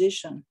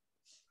decomposition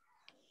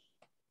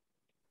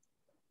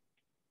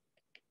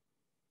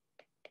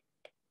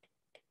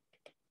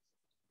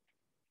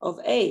of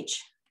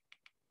H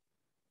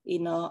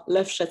in a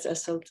Lefschetz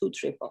SL2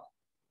 triple.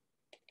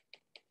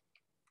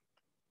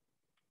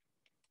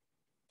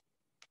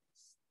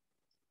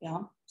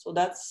 Yeah, so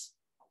that's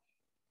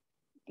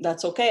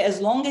okay,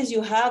 as long as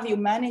you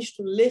manage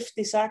to lift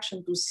this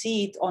action to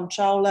see it on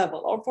Chow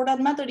level, or for that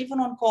matter, even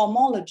on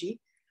cohomology,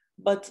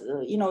 but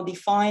you know,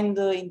 defined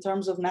in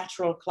terms of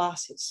natural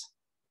classes,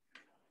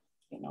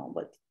 you know,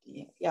 but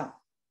yeah.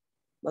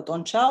 But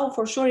on Chow,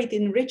 for sure, it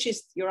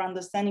enriches your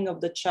understanding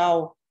of the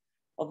Chow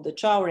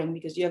ring,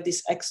 because you have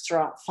this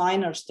extra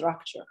finer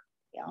structure.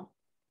 Yeah.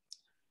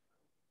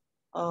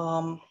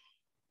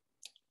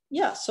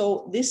 Yeah.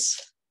 So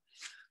this,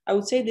 I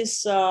would say,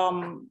 this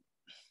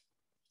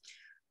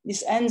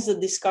this ends the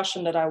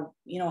discussion that I,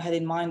 you know, had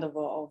in mind of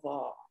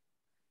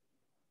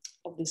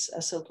this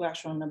SL2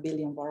 action on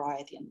abelian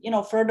variety. And, you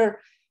know, further,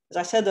 as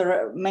I said,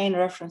 the main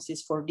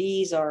references for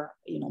these are,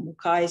 you know,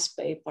 Mukai's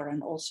paper,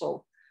 and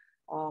also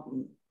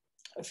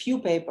a few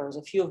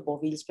of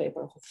Beauville's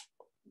paper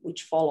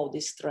which follow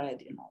this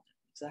thread, you know,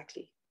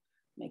 exactly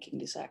making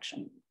this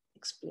action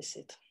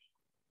explicit.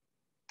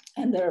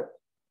 And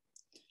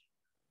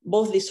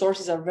both these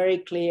sources are very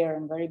clear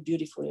and very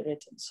beautifully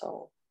written.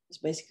 So it's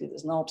basically,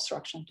 there's no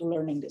obstruction to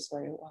learning this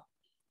very well.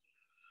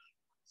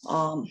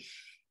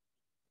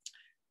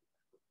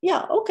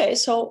 Yeah, okay,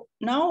 so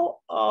now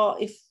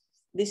if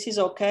this is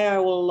okay, I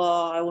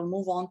will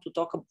move on to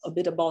talk a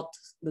bit about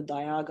the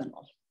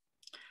diagonal.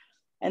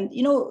 And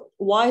you know,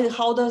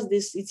 how does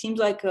this, it seems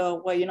like,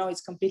 well, you know, it's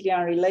completely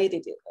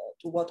unrelated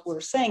to what we're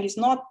saying. It's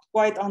not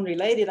quite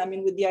unrelated. I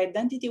mean, with the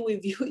identity, we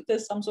view it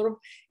as some sort of,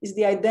 is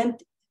the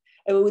identity,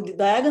 with the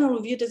diagonal,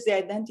 we view it as the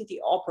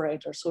identity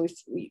operator. So if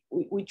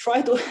we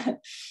try to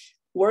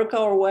work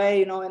our way,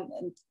 you know,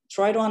 and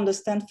try to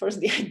understand first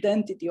the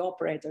identity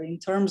operator in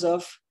terms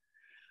of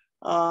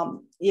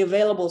the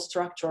available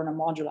structure in a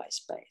moduli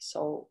space.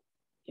 So,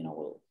 you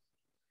know,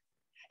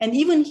 and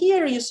even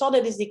here you saw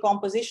that this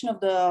decomposition of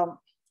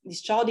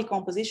this Chow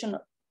decomposition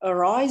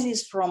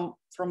arises from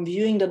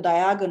viewing the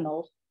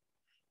diagonal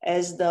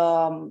as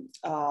the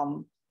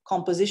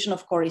composition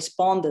of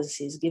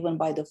correspondences given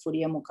by the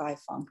Fourier-Mukai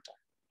functor.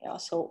 Yeah,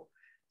 so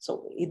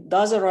it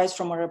does arise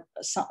from a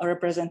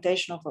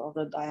representation of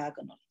the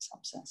diagonal in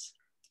some sense.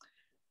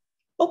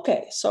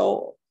 Okay,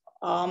 so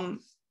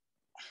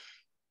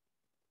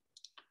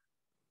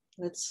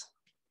let's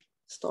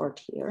start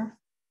here.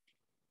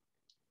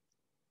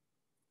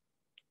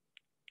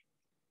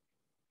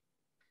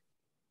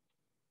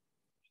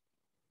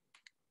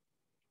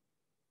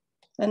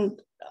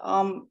 And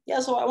yeah,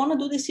 so I want to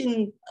do this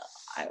in,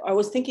 I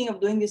was thinking of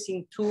doing this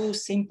in two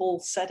simple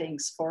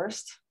settings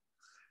first,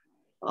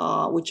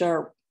 which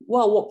are,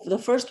 well, the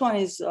first one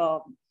is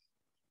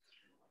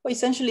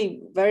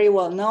essentially very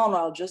well known.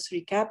 I'll just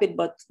recap it,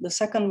 but the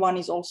second one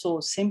is also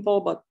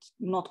simple, but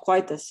not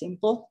quite as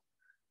simple.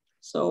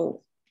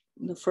 So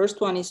the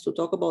first one is to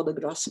talk about the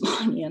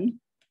Grassmannian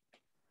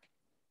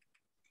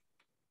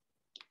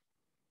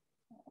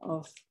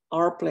of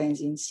R planes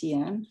in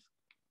Cn.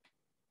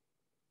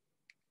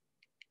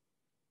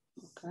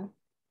 Okay.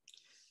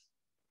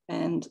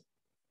 And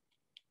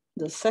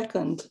the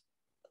second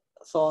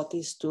thought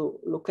is to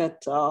look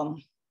at a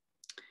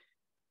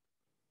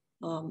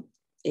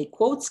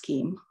quote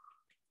scheme,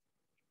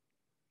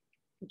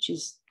 which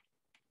is,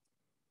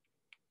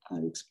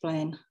 I'll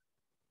explain,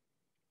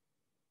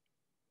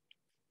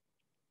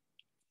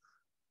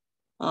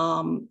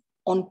 on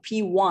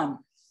P1,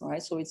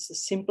 right? So it's the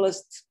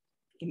simplest,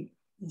 in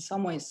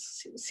some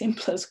ways,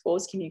 simplest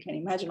quote scheme you can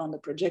imagine on the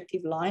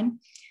projective line.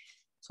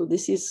 So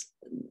this is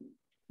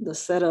the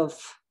set of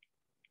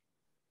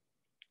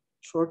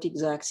short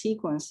exact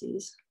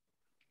sequences.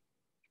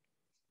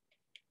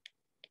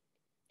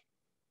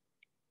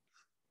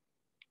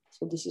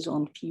 So this is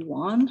on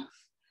P1,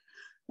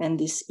 and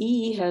this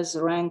E has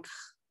rank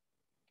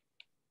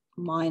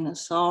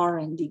minus R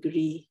and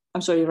degree,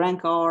 I'm sorry,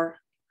 rank R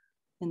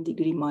and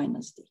degree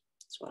minus D.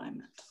 That's what I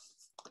meant.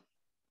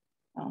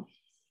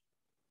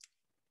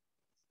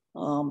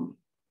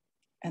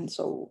 And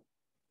so,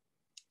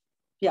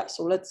 yeah,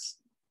 so let's,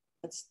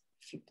 if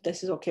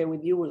this is okay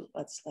with you,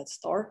 let's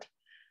start.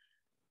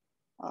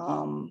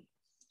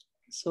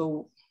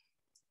 So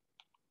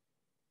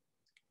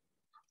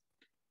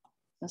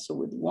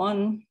with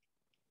one,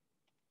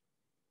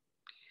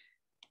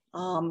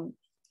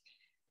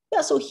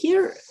 yeah, so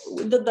here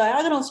with the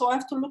diagonal, so I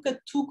have to look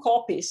at two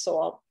copies.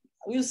 So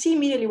we'll see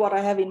immediately what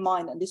I have in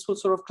mind, and this will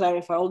sort of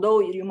clarify,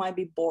 although you might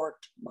be bored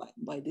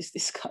by this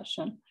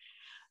discussion.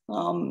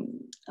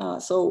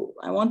 So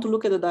I want to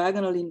look at the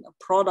diagonal in a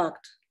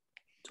product,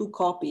 two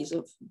copies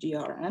of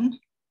GRN.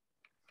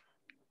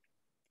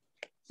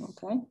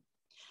 Okay.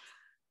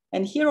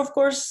 And here, of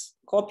course,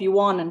 copy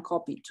one and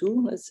copy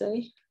two, let's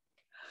say.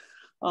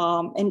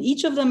 And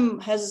each of them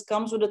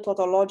comes with a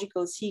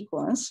tautological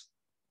sequence.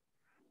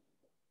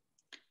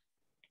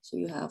 So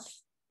you have,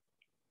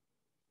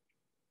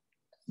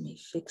 let me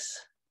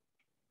fix.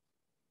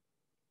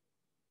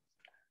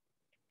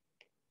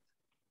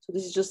 So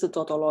this is just a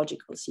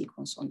tautological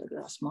sequence on the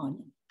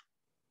Grassmannian.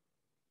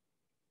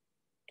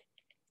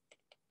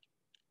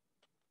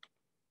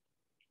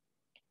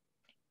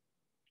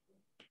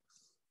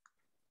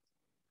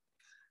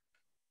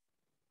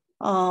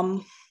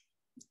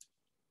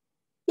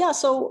 Yeah,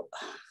 so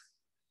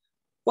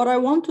what I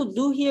want to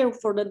do here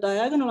for the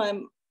diagonal,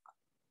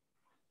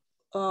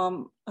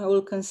 I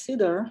will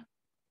consider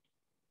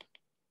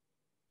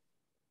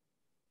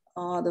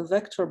the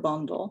vector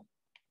bundle,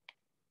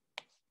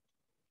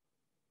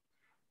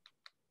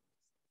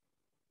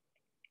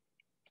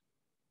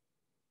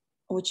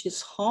 which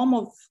is hom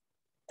of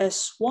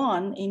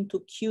S1 into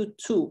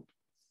Q2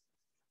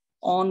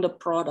 on the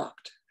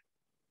product.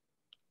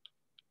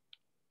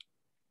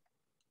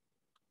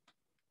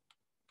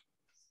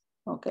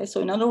 Okay, so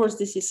in other words,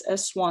 this is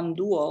S1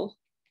 dual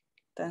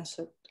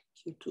tensor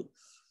Q2.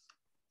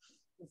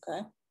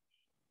 Okay.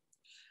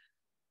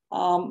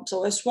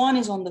 So S1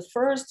 is on the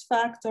first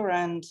factor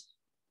and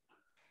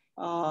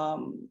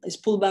is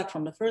pulled back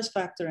from the first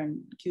factor,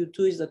 and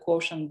Q2 is the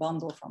quotient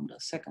bundle from the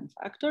second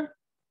factor.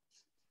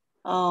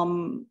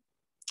 And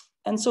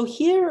so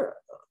here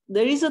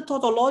there is a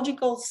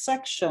tautological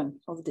section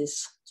of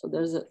this. So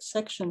there's a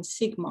section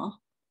sigma,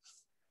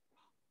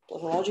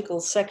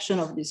 tautological section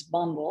of this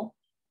bundle.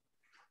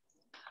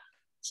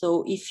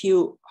 So if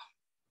you,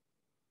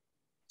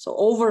 so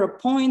over a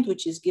point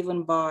which is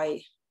given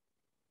by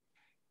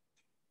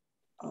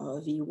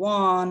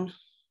V1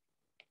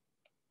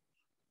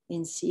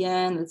 in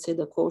Cn, let's say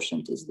the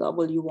quotient is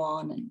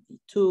W1 and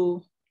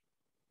V2,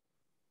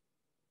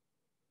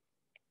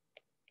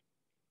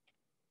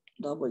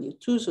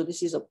 W2, so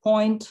this is a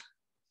point,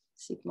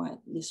 sigma,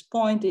 this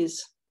point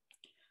is,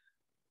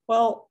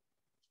 well,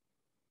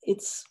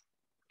 it's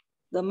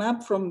the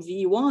map from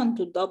V1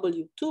 to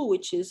W2,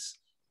 which is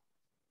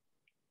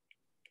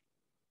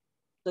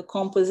the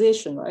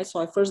composition, right? So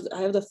I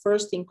have the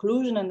first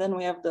inclusion, and then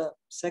we have the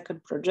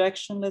second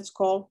projection, let's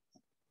call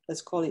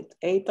it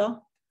eta.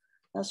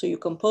 And so you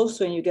compose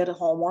to and you get a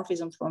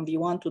homomorphism from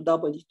V1 to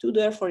W2,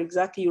 therefore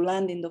exactly you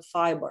land in the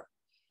fiber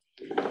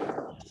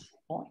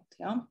point,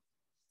 yeah?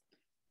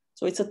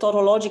 So it's a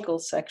tautological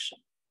section.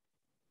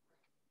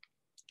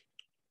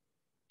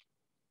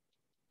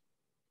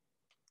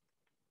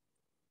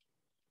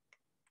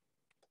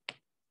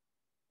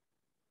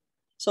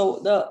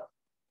 So the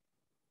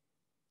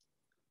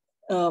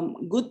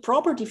good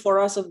property for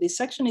us of this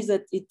section is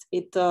that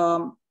it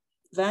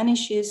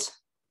vanishes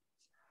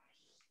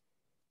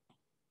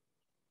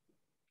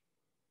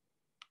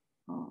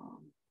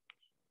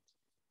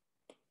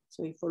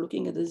so if we're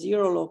looking at the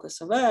zero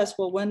locus of S,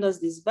 well, when does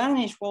this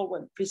vanish?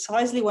 Well,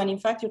 precisely when in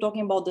fact you're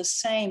talking about the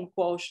same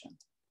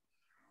quotient.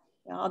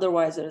 Yeah,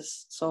 otherwise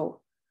there's,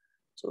 so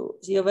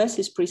Z of S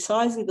is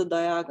precisely the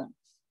diagonal.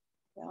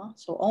 Yeah,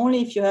 so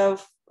only if you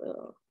have,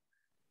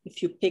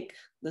 if you pick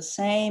the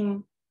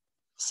same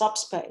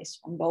subspace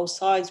on both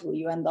sides will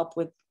you end up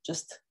with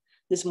just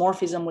this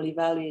morphism will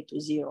evaluate to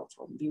zero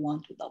from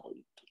V1 to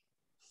W2.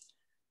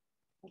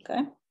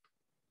 Okay.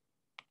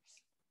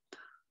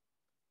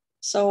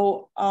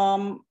 So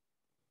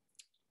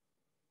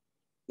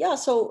yeah,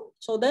 so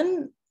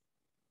then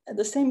at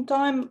the same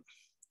time,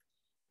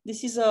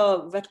 this is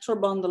a vector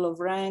bundle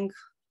of rank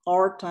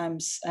R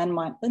times n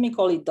minus, let me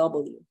call it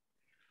W.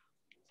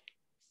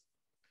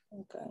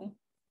 Okay.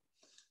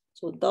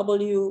 So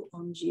W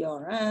on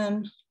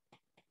GRN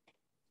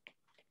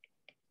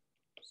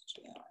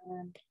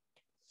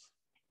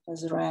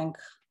has rank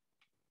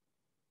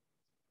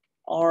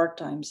R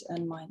times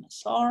n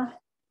minus R,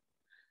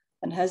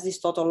 and has this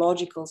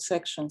tautological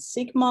section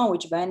sigma,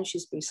 which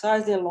vanishes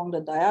precisely along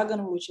the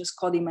diagonal, which is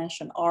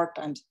codimension R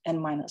times n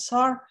minus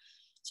R.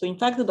 So in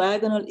fact, the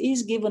diagonal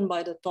is given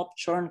by the top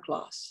Chern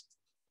class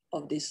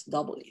of this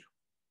W.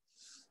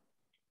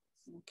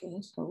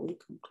 Okay, so we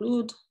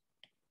conclude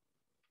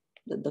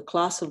that the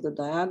class of the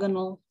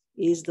diagonal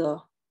is the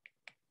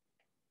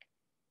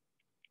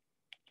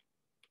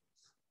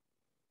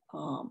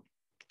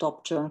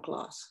top Chern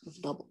class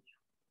of W.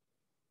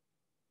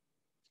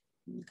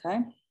 Okay.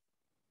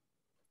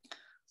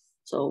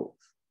 So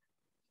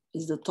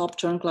is the top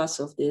Chern class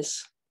of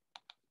this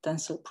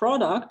tensor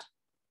product.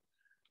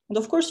 And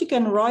of course you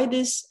can write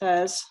this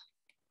as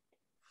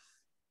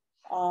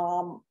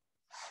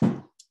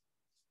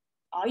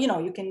you know,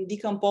 you can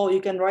decompose,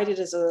 you can write it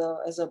as a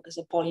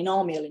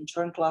polynomial in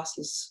Chern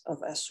classes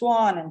of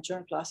S1 and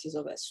Chern classes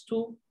of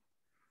S2.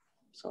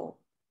 So,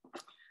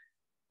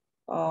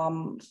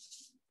 and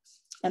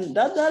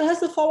that has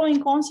the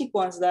following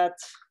consequence that,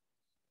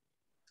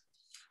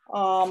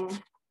 well,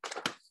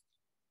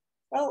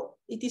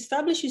 it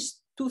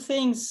establishes two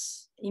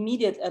things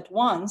immediate at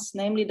once,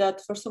 namely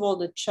that, first of all,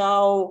 the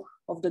Chow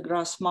of the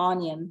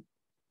Grassmannian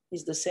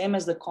is the same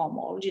as the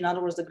cohomology. In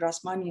other words, the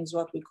Grassmannian is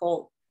what we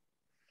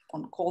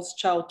calls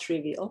Chow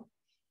trivial.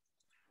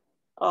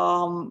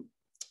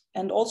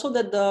 And also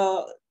that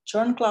the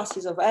Chern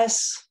classes of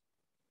S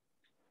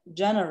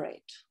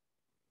generate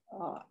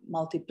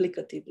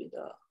multiplicatively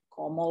the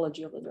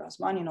cohomology of the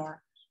Grassmannian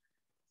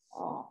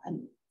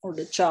or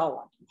the Chow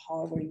one,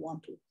 however you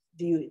want to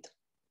view it.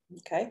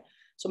 Okay,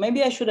 so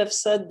maybe I should have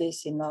said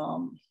this in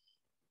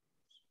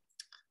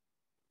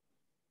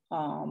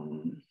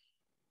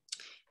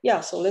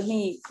yeah, so let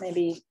me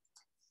maybe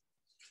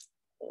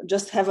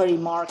just have a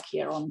remark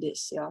here on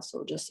this. Yeah,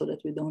 so just so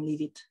that we don't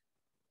leave it.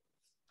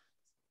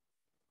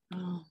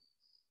 So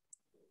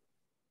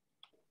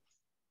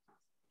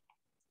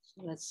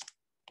let's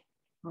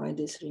write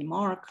this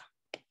remark,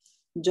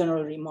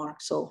 general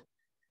remark. So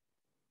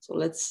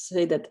let's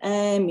say that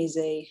M is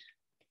a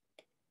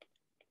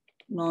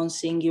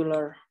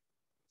non-singular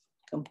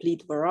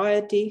complete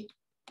variety.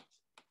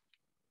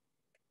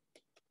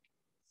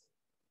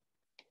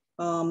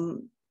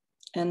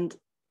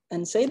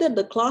 And say that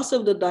the class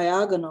of the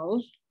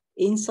diagonal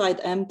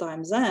inside M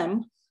times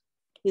M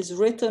is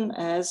written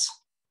as,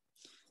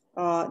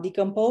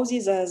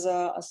 decomposes as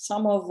a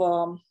sum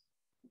of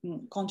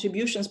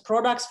contributions,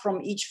 products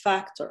from each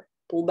factor,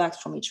 pullbacks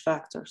from each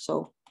factor.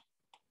 So,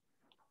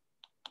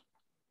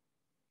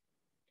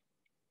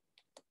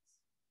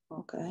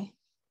 okay,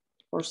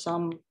 for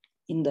some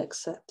index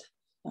set.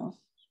 You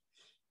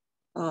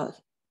know?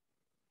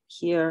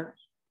 Here,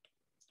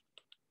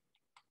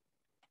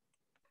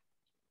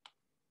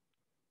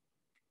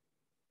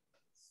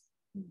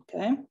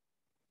 okay.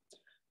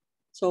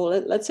 So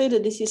let's say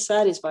that this is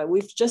satisfied.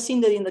 We've just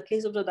seen that in the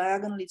case of the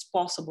diagonal, it's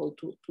possible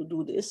to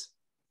do this.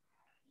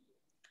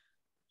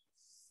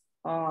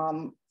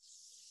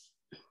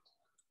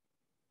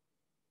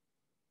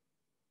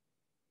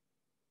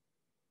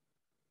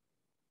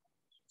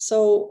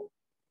 So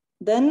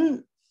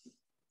then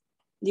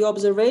the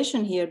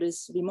observation here,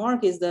 this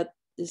remark is that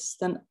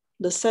then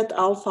the set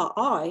alpha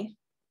I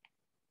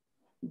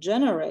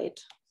generate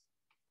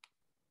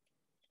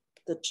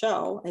the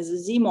Chow as a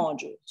Z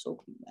module,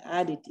 so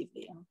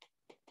additively.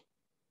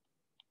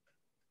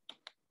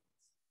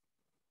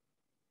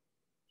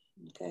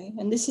 Okay,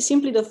 and this is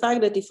simply the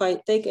fact that if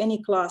I take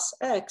any class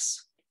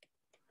X,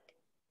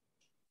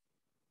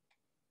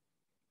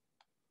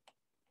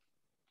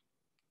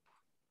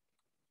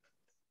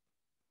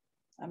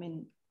 I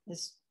mean,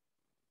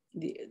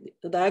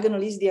 the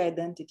diagonal is the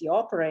identity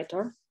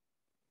operator.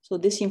 So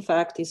this, in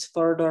fact, is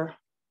further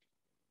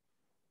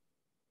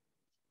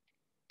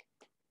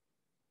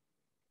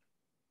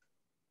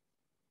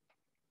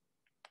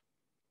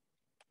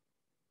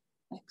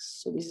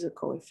X. So this is a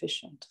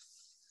coefficient,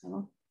 you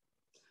know,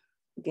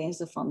 against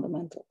the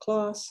fundamental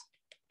class.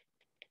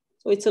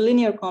 So it's a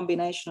linear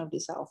combination of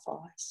these alpha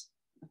i's.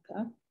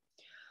 Okay.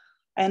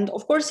 And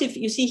of course, if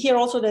you see here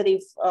also that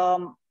if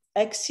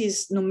X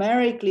is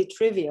numerically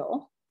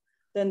trivial,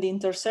 then the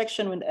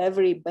intersection with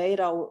every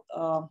beta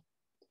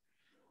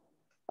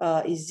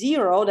is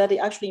 0, that it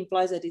actually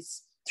implies that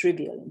it's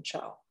trivial in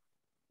Chow.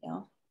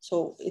 Yeah.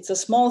 So it's a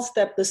small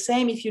step. The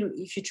same if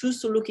you choose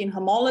to look in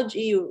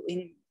homology, you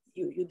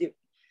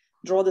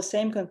draw the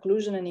same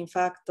conclusion, and in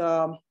fact,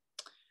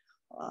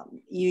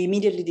 you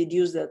immediately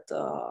deduce that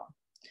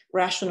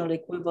rational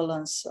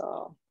equivalence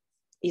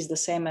is the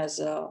same as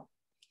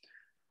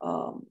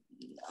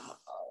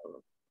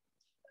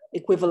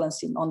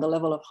equivalence on the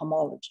level of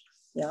homology.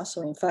 Yeah.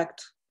 So in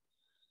fact,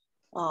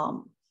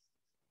 so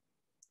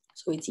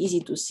it's easy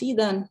to see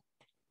then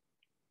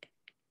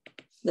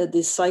that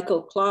this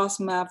cycle class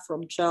map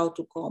from Chow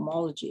to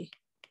cohomology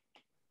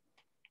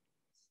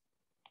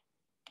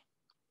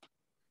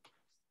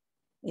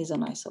is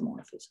an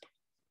isomorphism.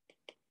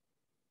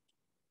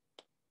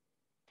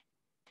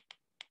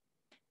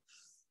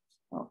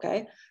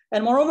 Okay,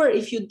 and moreover,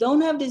 if you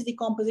don't have this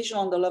decomposition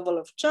on the level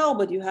of Chow,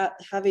 but you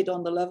have it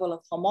on the level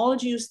of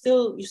homology, you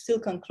still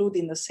conclude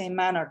in the same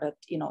manner that,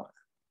 you know,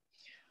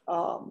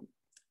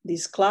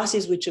 these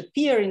classes which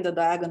appear in the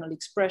diagonal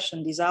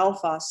expression, these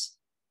alphas,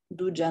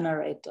 do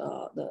generate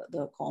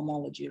the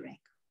cohomology ring.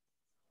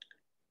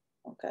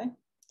 Okay,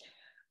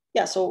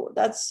 yeah. So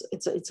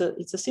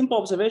it's a simple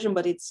observation,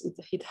 but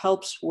it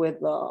helps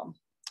with.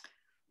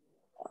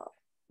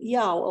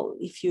 Yeah, well,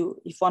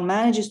 if one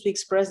manages to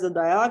express the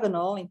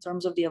diagonal in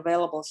terms of the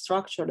available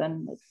structure,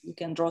 then you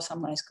can draw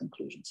some nice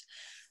conclusions.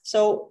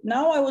 So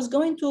now I was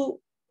going to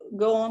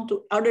go on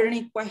to, are there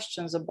any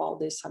questions about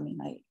this? I mean,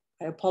 I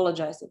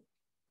apologize that,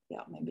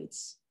 yeah, maybe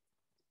this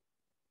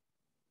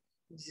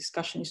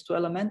discussion is too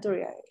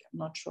elementary. I'm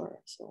not sure.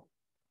 So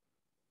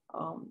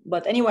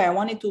But anyway, I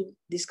wanted to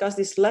discuss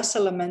this less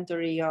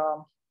elementary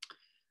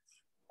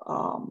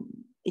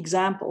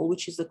example,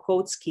 which is the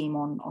quote scheme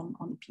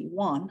on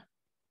P1.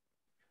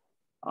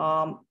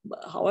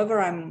 However,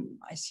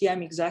 I see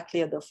I'm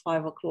exactly at the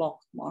 5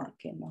 o'clock mark,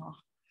 and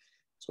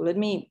so let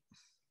me,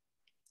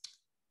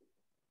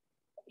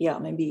 yeah,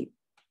 maybe.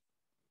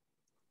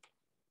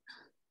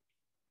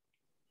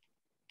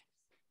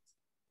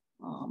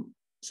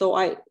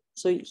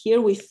 So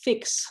here we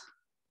fix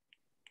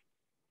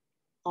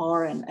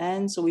R and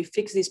N. So we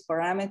fix these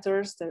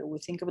parameters that we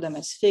think of them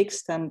as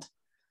fixed, and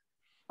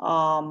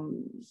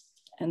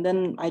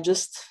then I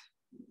just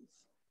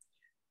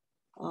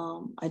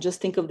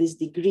think of this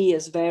degree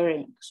as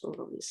varying, sort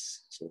of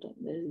this. So that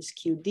there is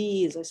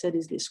QD, as I said,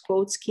 is this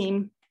quote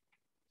scheme.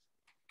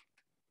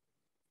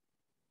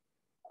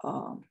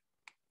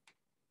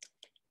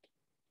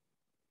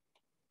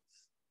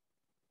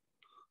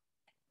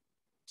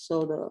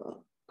 So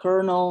the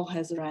kernel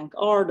has rank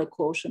R, the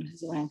quotient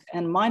has rank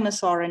N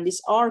minus R, and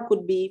this R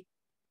could be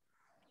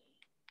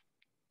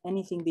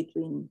anything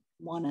between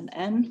 1 and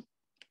N.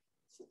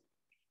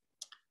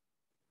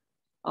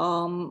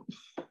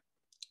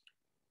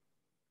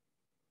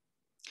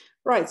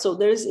 Right, so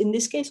there's, in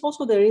this case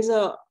also there is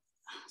a,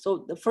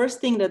 so the first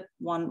thing that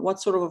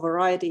what sort of a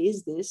variety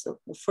is this?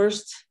 The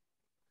first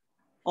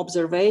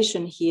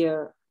observation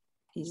here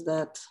is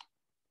that,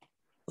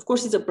 of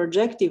course, it's a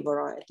projective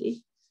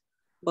variety,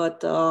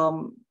 but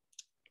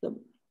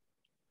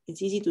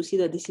it's easy to see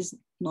that this is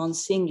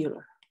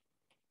non-singular.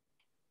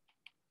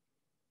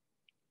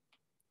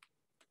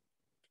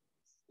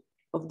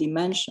 Of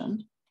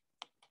dimension.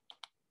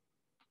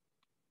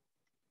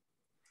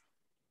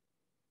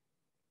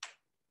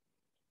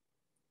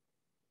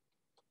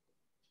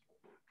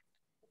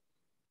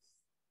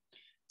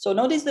 So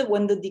notice that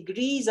when the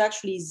degree is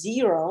actually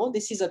 0,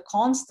 this is a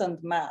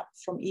constant map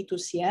from E to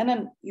Cn,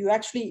 and you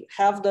actually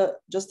have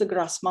just the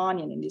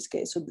Grassmannian in this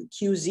case. So the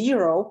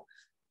Q0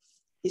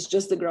 is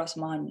just the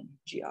Grassmannian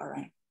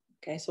GRN.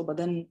 Okay, so but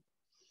then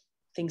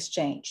things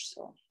change.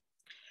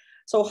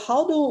 So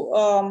how do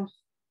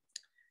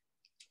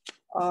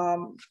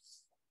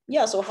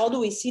yeah, so how do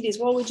we see this?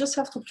 Well, we just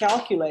have to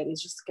calculate.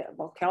 It's just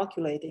about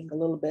calculating a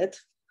little bit.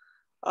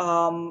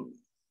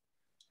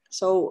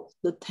 So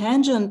the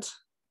tangent,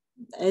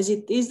 as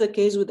it is the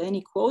case with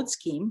any quote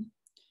scheme,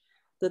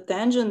 the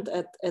tangent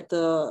at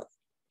the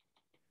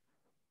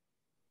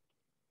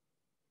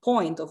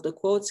point of the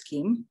quote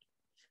scheme,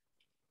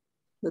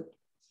 the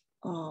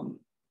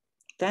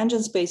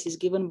tangent space is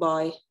given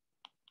by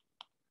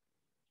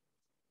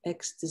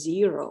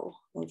x0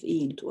 of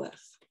E into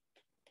F.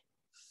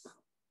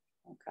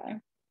 Okay.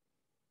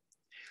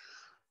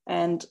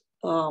 And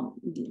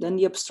then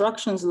the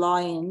obstructions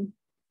lie in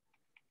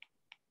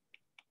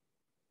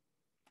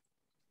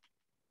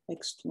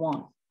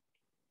X1.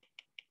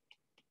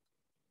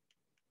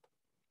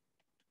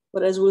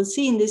 But as we'll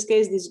see in this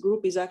case, this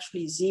group is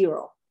actually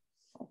 0.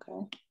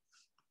 Okay.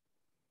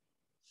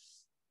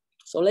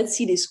 So let's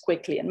see this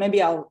quickly, and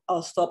maybe I'll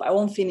stop. I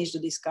won't finish the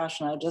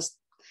discussion. I'll just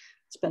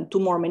spend 2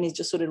 more minutes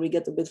just so that we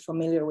get a bit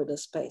familiar with the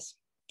space.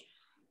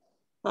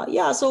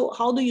 Yeah, so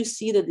how do you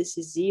see that this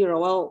is 0?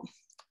 Well,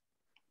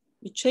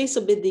 you chase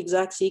a bit the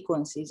exact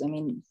sequences. I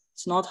mean,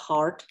 it's not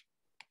hard.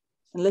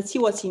 And let's see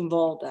what's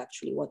involved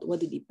actually,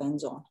 what it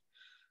depends on.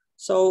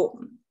 So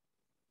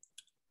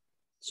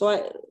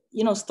I,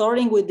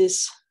 starting with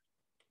this,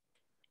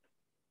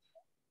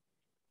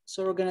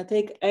 so we're gonna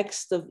take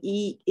X of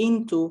E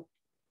into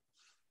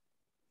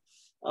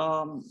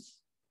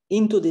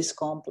this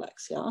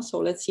complex, yeah? So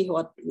let's see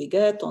what we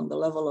get on the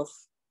level of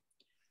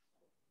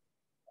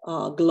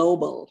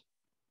global,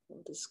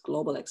 this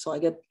global X. So I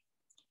get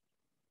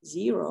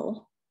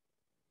 0.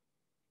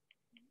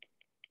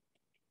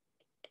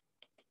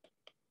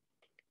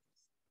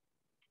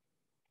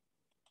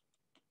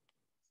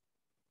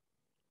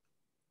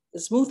 The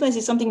smoothness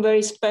is something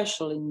very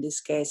special in this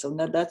case, and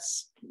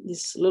that's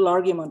this little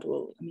argument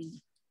will, I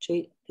mean,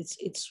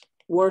 it's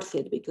worth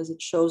it because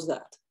it shows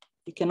that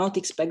you cannot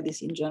expect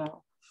this in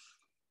general.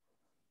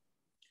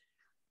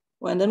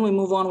 Well, and then we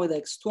move on with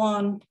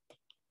X1.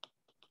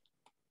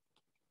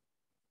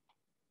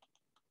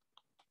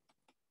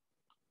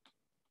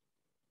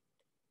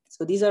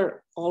 So these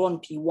are all on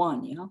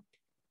P1, yeah?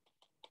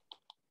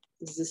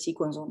 This is the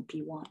sequence on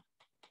P1.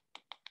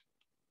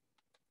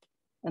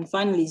 And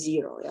finally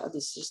 0, yeah,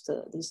 this is just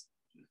this.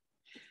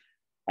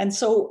 And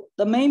so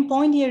the main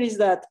point here is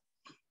that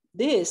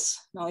this,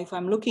 now if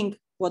I'm looking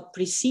what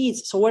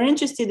precedes, so we're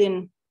interested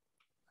in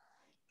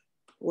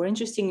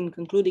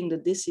concluding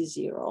that this is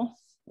 0,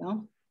 yeah?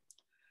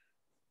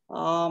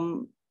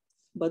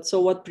 But so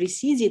what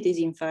precedes it is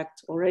in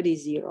fact already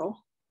 0.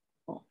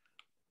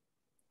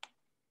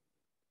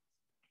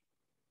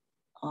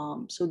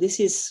 So this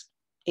is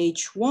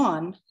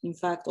H1, in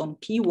fact, on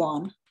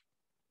P1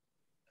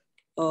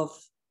 of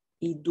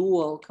E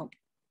dual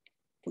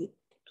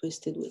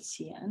twisted with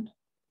Cn.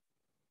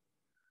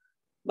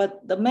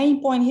 But the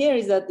main point here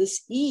is that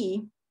this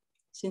E,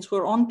 since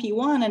we're on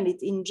P1 and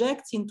it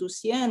injects into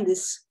Cn,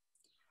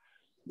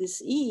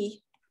 this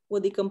E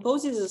what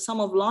decomposes is a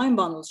sum of line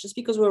bundles, just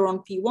because we're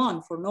on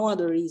P1 for no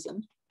other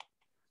reason.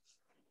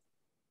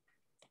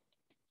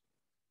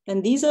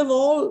 And these have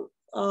all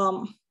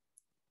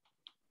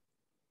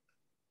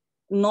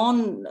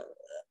the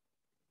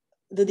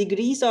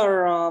degrees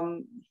are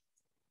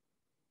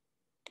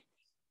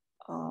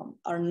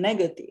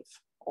negative,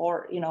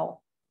 or, you know,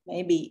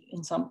 maybe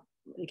in some,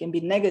 it can be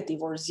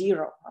negative or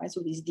zero, right?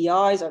 So these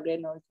di's are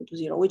greater than or equal to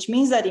 0, which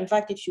means that in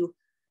fact, if you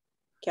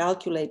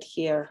calculate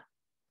here,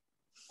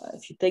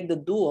 if you take the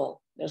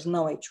dual, there's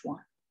no H1.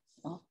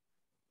 No?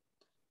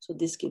 So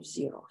this gives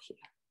 0 here.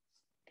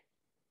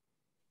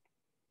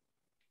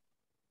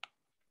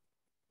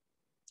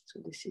 So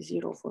this is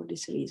 0 for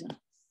this reason,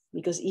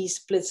 because E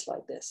splits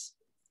like this.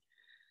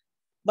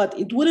 But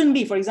it wouldn't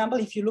be, for example,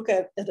 if you look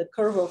at a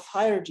curve of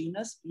higher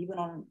genus, even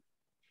on,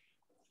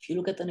 if you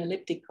look at an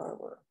elliptic curve,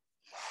 or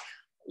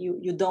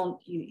you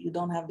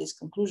don't have this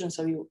conclusion,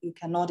 so you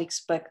cannot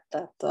expect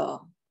that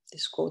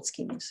this quote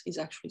scheme is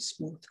actually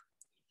smooth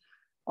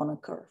on a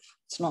curve.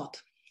 It's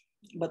not,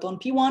 but on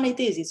P1 it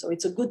is. So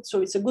it's a good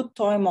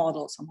toy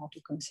model somehow to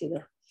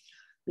consider,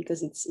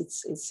 because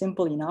it's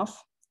simple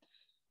enough.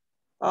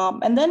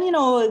 And then, you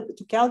know,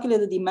 to calculate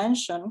the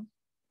dimension.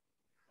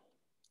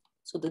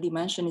 So the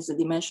dimension is the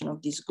dimension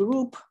of this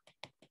group,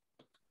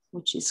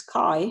 which is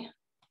chi.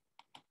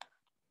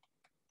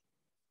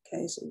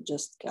 Okay, so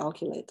just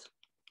calculate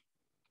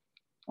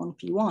on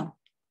P1.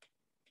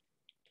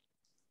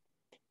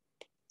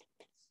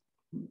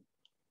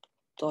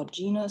 Dot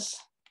genus,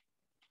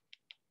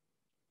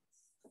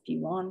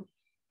 P1.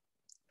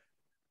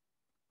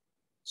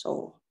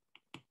 So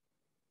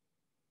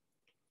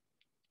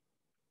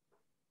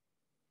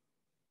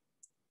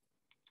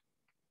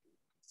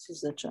this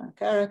is the Chern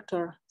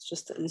character.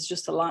 It's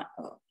just a line,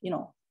 you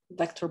know,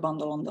 vector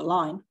bundle on the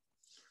line.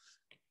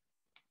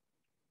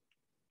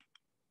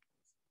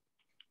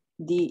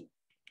 The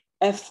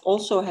F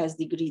also has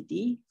degree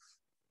D.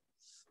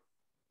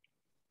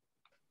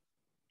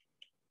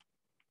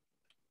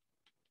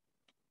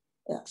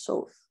 Yeah,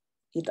 so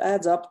it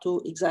adds up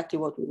to exactly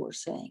what we were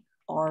saying,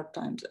 R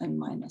times N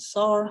minus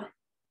R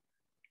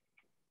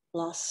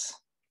plus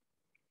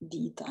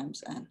D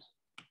times N.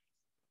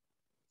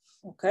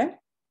 Okay.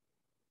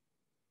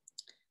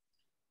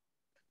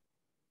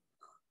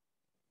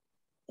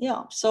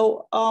 Yeah,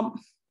 so,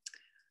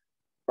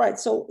 right,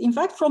 so in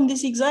fact, from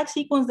this exact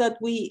sequence that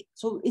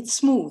so it's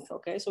smooth,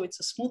 okay? So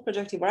it's a smooth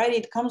projective variety.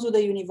 It comes with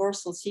a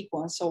universal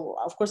sequence. So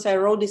of course I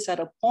wrote this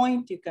at a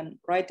point. You can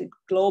write it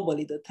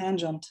globally. The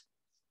tangent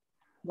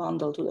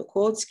bundle to the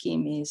quote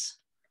scheme is,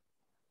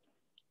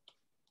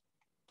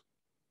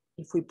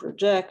 if we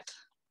project,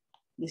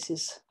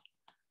 these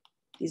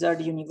are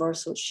the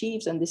universal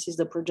sheaves, and this is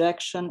the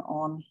projection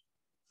on,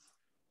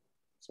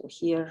 so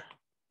here,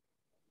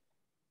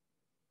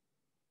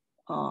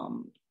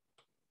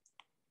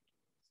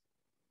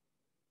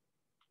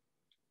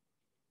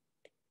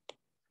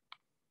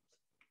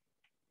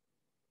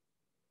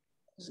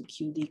 is a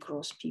QD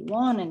cross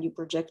P1, and you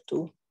project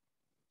to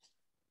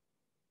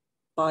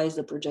pi is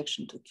the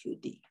projection to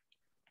QD.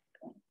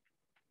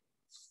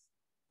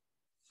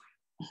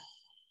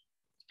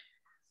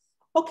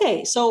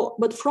 Okay, so,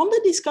 but from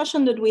the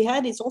discussion that we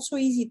had, it's also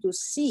easy to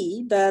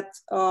see that,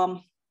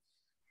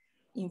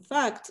 in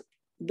fact,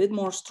 a bit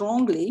more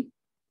strongly,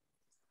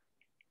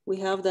 we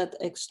have that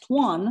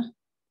X1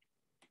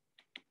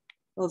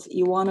 of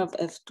E1 of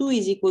F2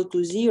 is equal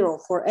to 0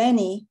 for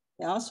any,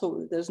 yeah,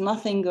 so there's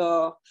nothing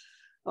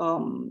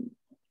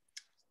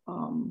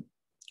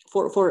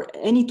for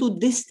any two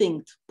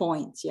distinct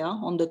points, yeah,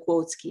 on the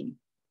quote scheme.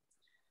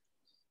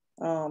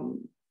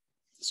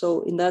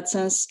 So in that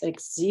sense,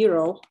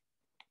 X0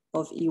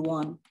 of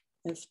E1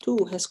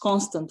 F2 has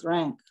constant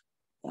rank,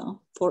 yeah,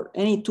 for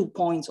any 2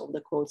 points of the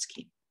quote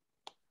scheme.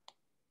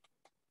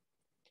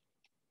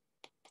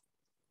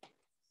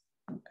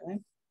 Okay.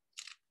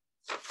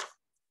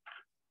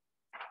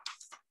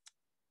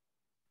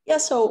 Yeah,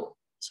 so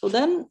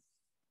then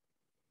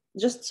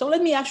just, so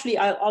let me actually,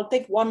 I'll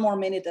take 1 more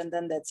minute and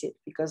then that's it,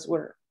 because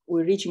we're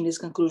reaching this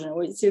conclusion.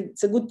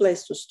 It's a good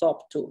place to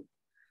stop too.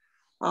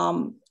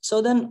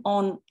 So then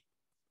on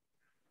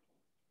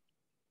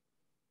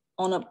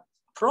a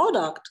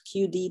product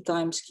QD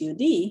times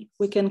QD,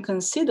 we can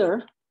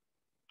consider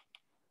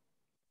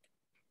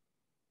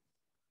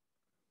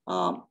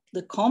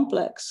the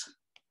complex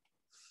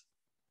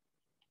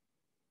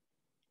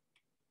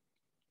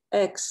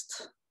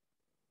X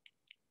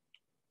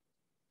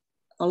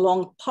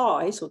along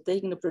pi, so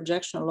taking the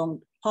projection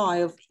along pi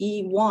of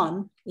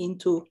E1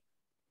 into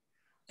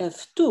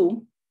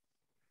F2,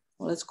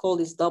 well, let's call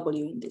this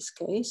W in this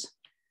case.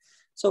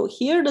 So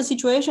here the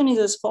situation is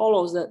as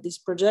follows, that this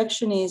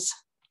projection is,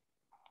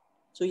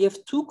 so you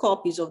have 2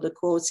 copies of the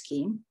quote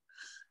scheme,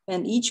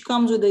 and each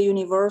comes with a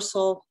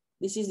universal,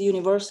 this is the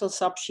universal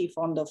subsheaf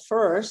on the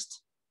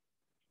first,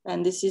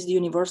 and this is the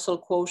universal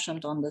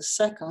quotient on the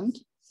second,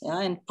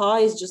 yeah, and pi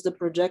is just the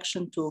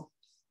projection to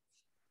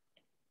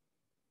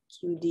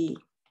QD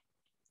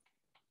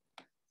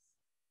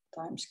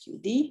times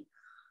QD.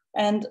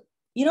 And,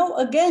 you know,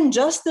 again,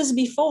 just as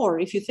before,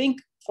 if you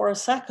think for a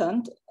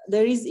second,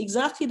 there is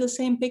exactly the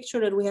same picture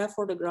that we have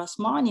for the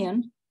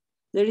Grassmannian.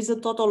 There is a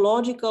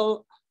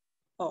tautological,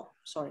 oh,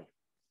 sorry.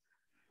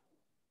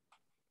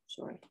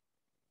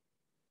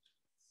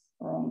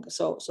 Wrong.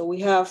 So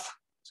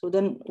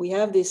then we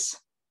have this,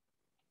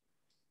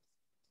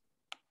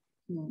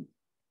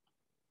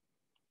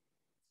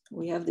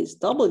 we have this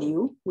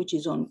W, which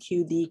is on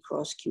QD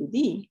cross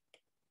QD,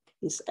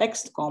 this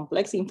X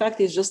complex. In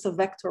fact, it's just a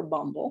vector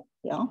bundle,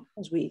 yeah,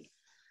 as we,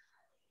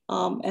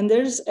 and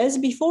there's, as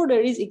before,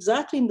 there is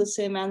exactly in the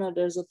same manner,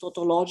 there's a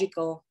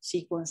tautological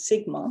sequence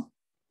sigma.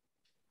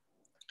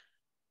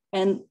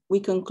 And we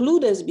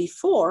conclude as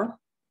before,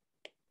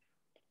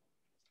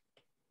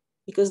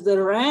 because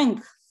the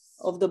rank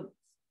of the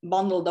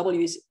bundle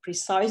W is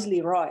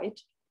precisely right,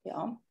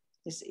 yeah,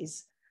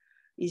 is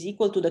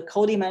equal to the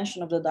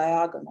codimension of the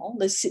diagonal.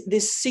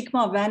 This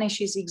sigma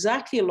vanishes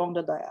exactly along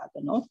the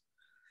diagonal.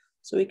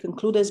 So we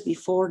conclude as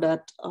before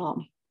that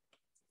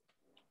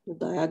the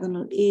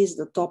diagonal is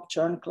the top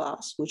Chern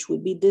class, which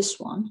would be this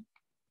one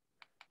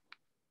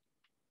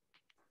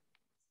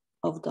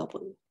of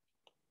W.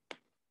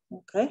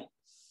 Okay,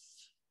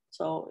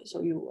 so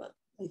you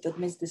it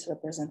admits this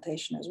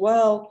representation as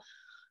well.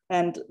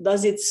 And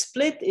does it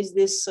split? Is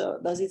this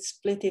does it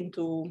split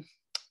into?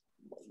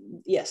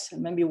 Yes,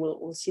 and maybe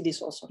we'll see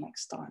this also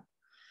next time.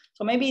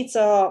 So maybe it's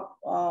a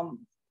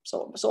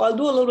so I'll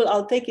do a little bit.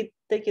 I'll take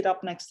it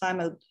up next time.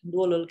 I'll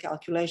do a little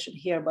calculation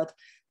here, but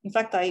in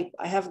fact I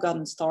have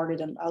gotten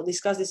started, and I'll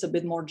discuss this a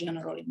bit more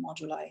general in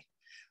moduli,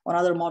 on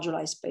other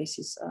moduli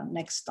spaces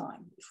next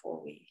time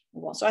before we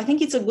move on. So I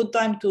think it's a good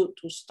time to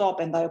stop,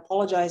 and I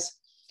apologize.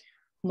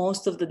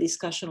 Most of the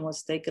discussion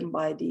was taken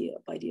by the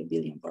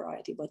abelian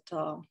variety, but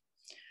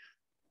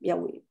yeah,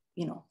 we,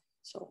 you know,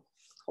 so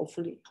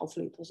hopefully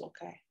it was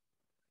okay.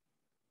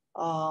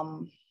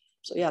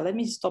 So yeah, let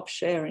me stop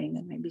sharing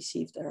and maybe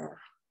see if there are.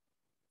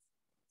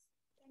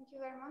 Thank you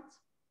very much.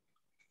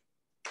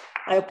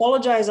 I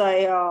apologize.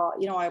 I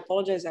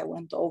apologize. I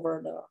went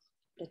over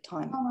the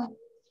time.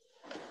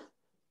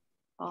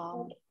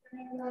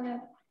 Anyone have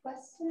a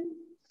question,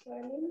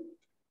 Alina?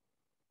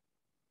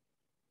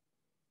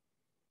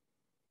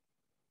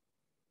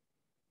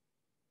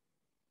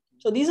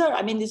 So these are,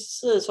 I mean,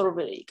 this is sort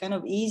of kind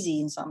of easy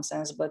in some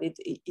sense, but it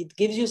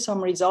gives you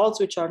some results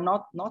which are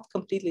not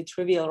completely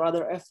trivial,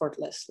 rather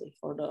effortlessly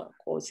for the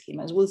quote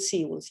schemas. We'll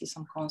see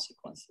some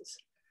consequences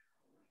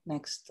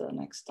next time.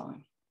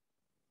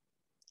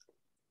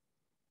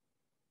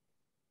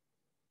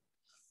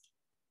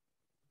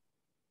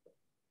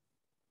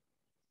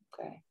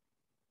 Okay.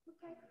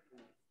 Okay.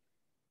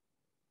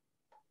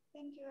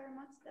 Thank you very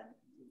much then.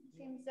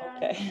 Seems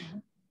okay.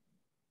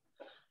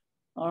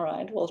 All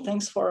right. Well,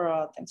 thanks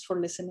for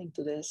listening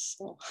to this.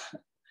 So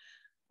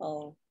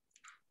I'll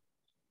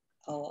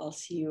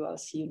see you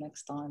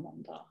next time,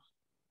 and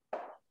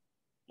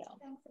yeah.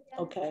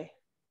 Okay.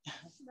 Bye.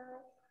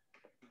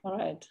 All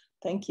right.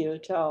 Thank you.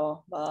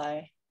 Ciao.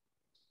 Bye.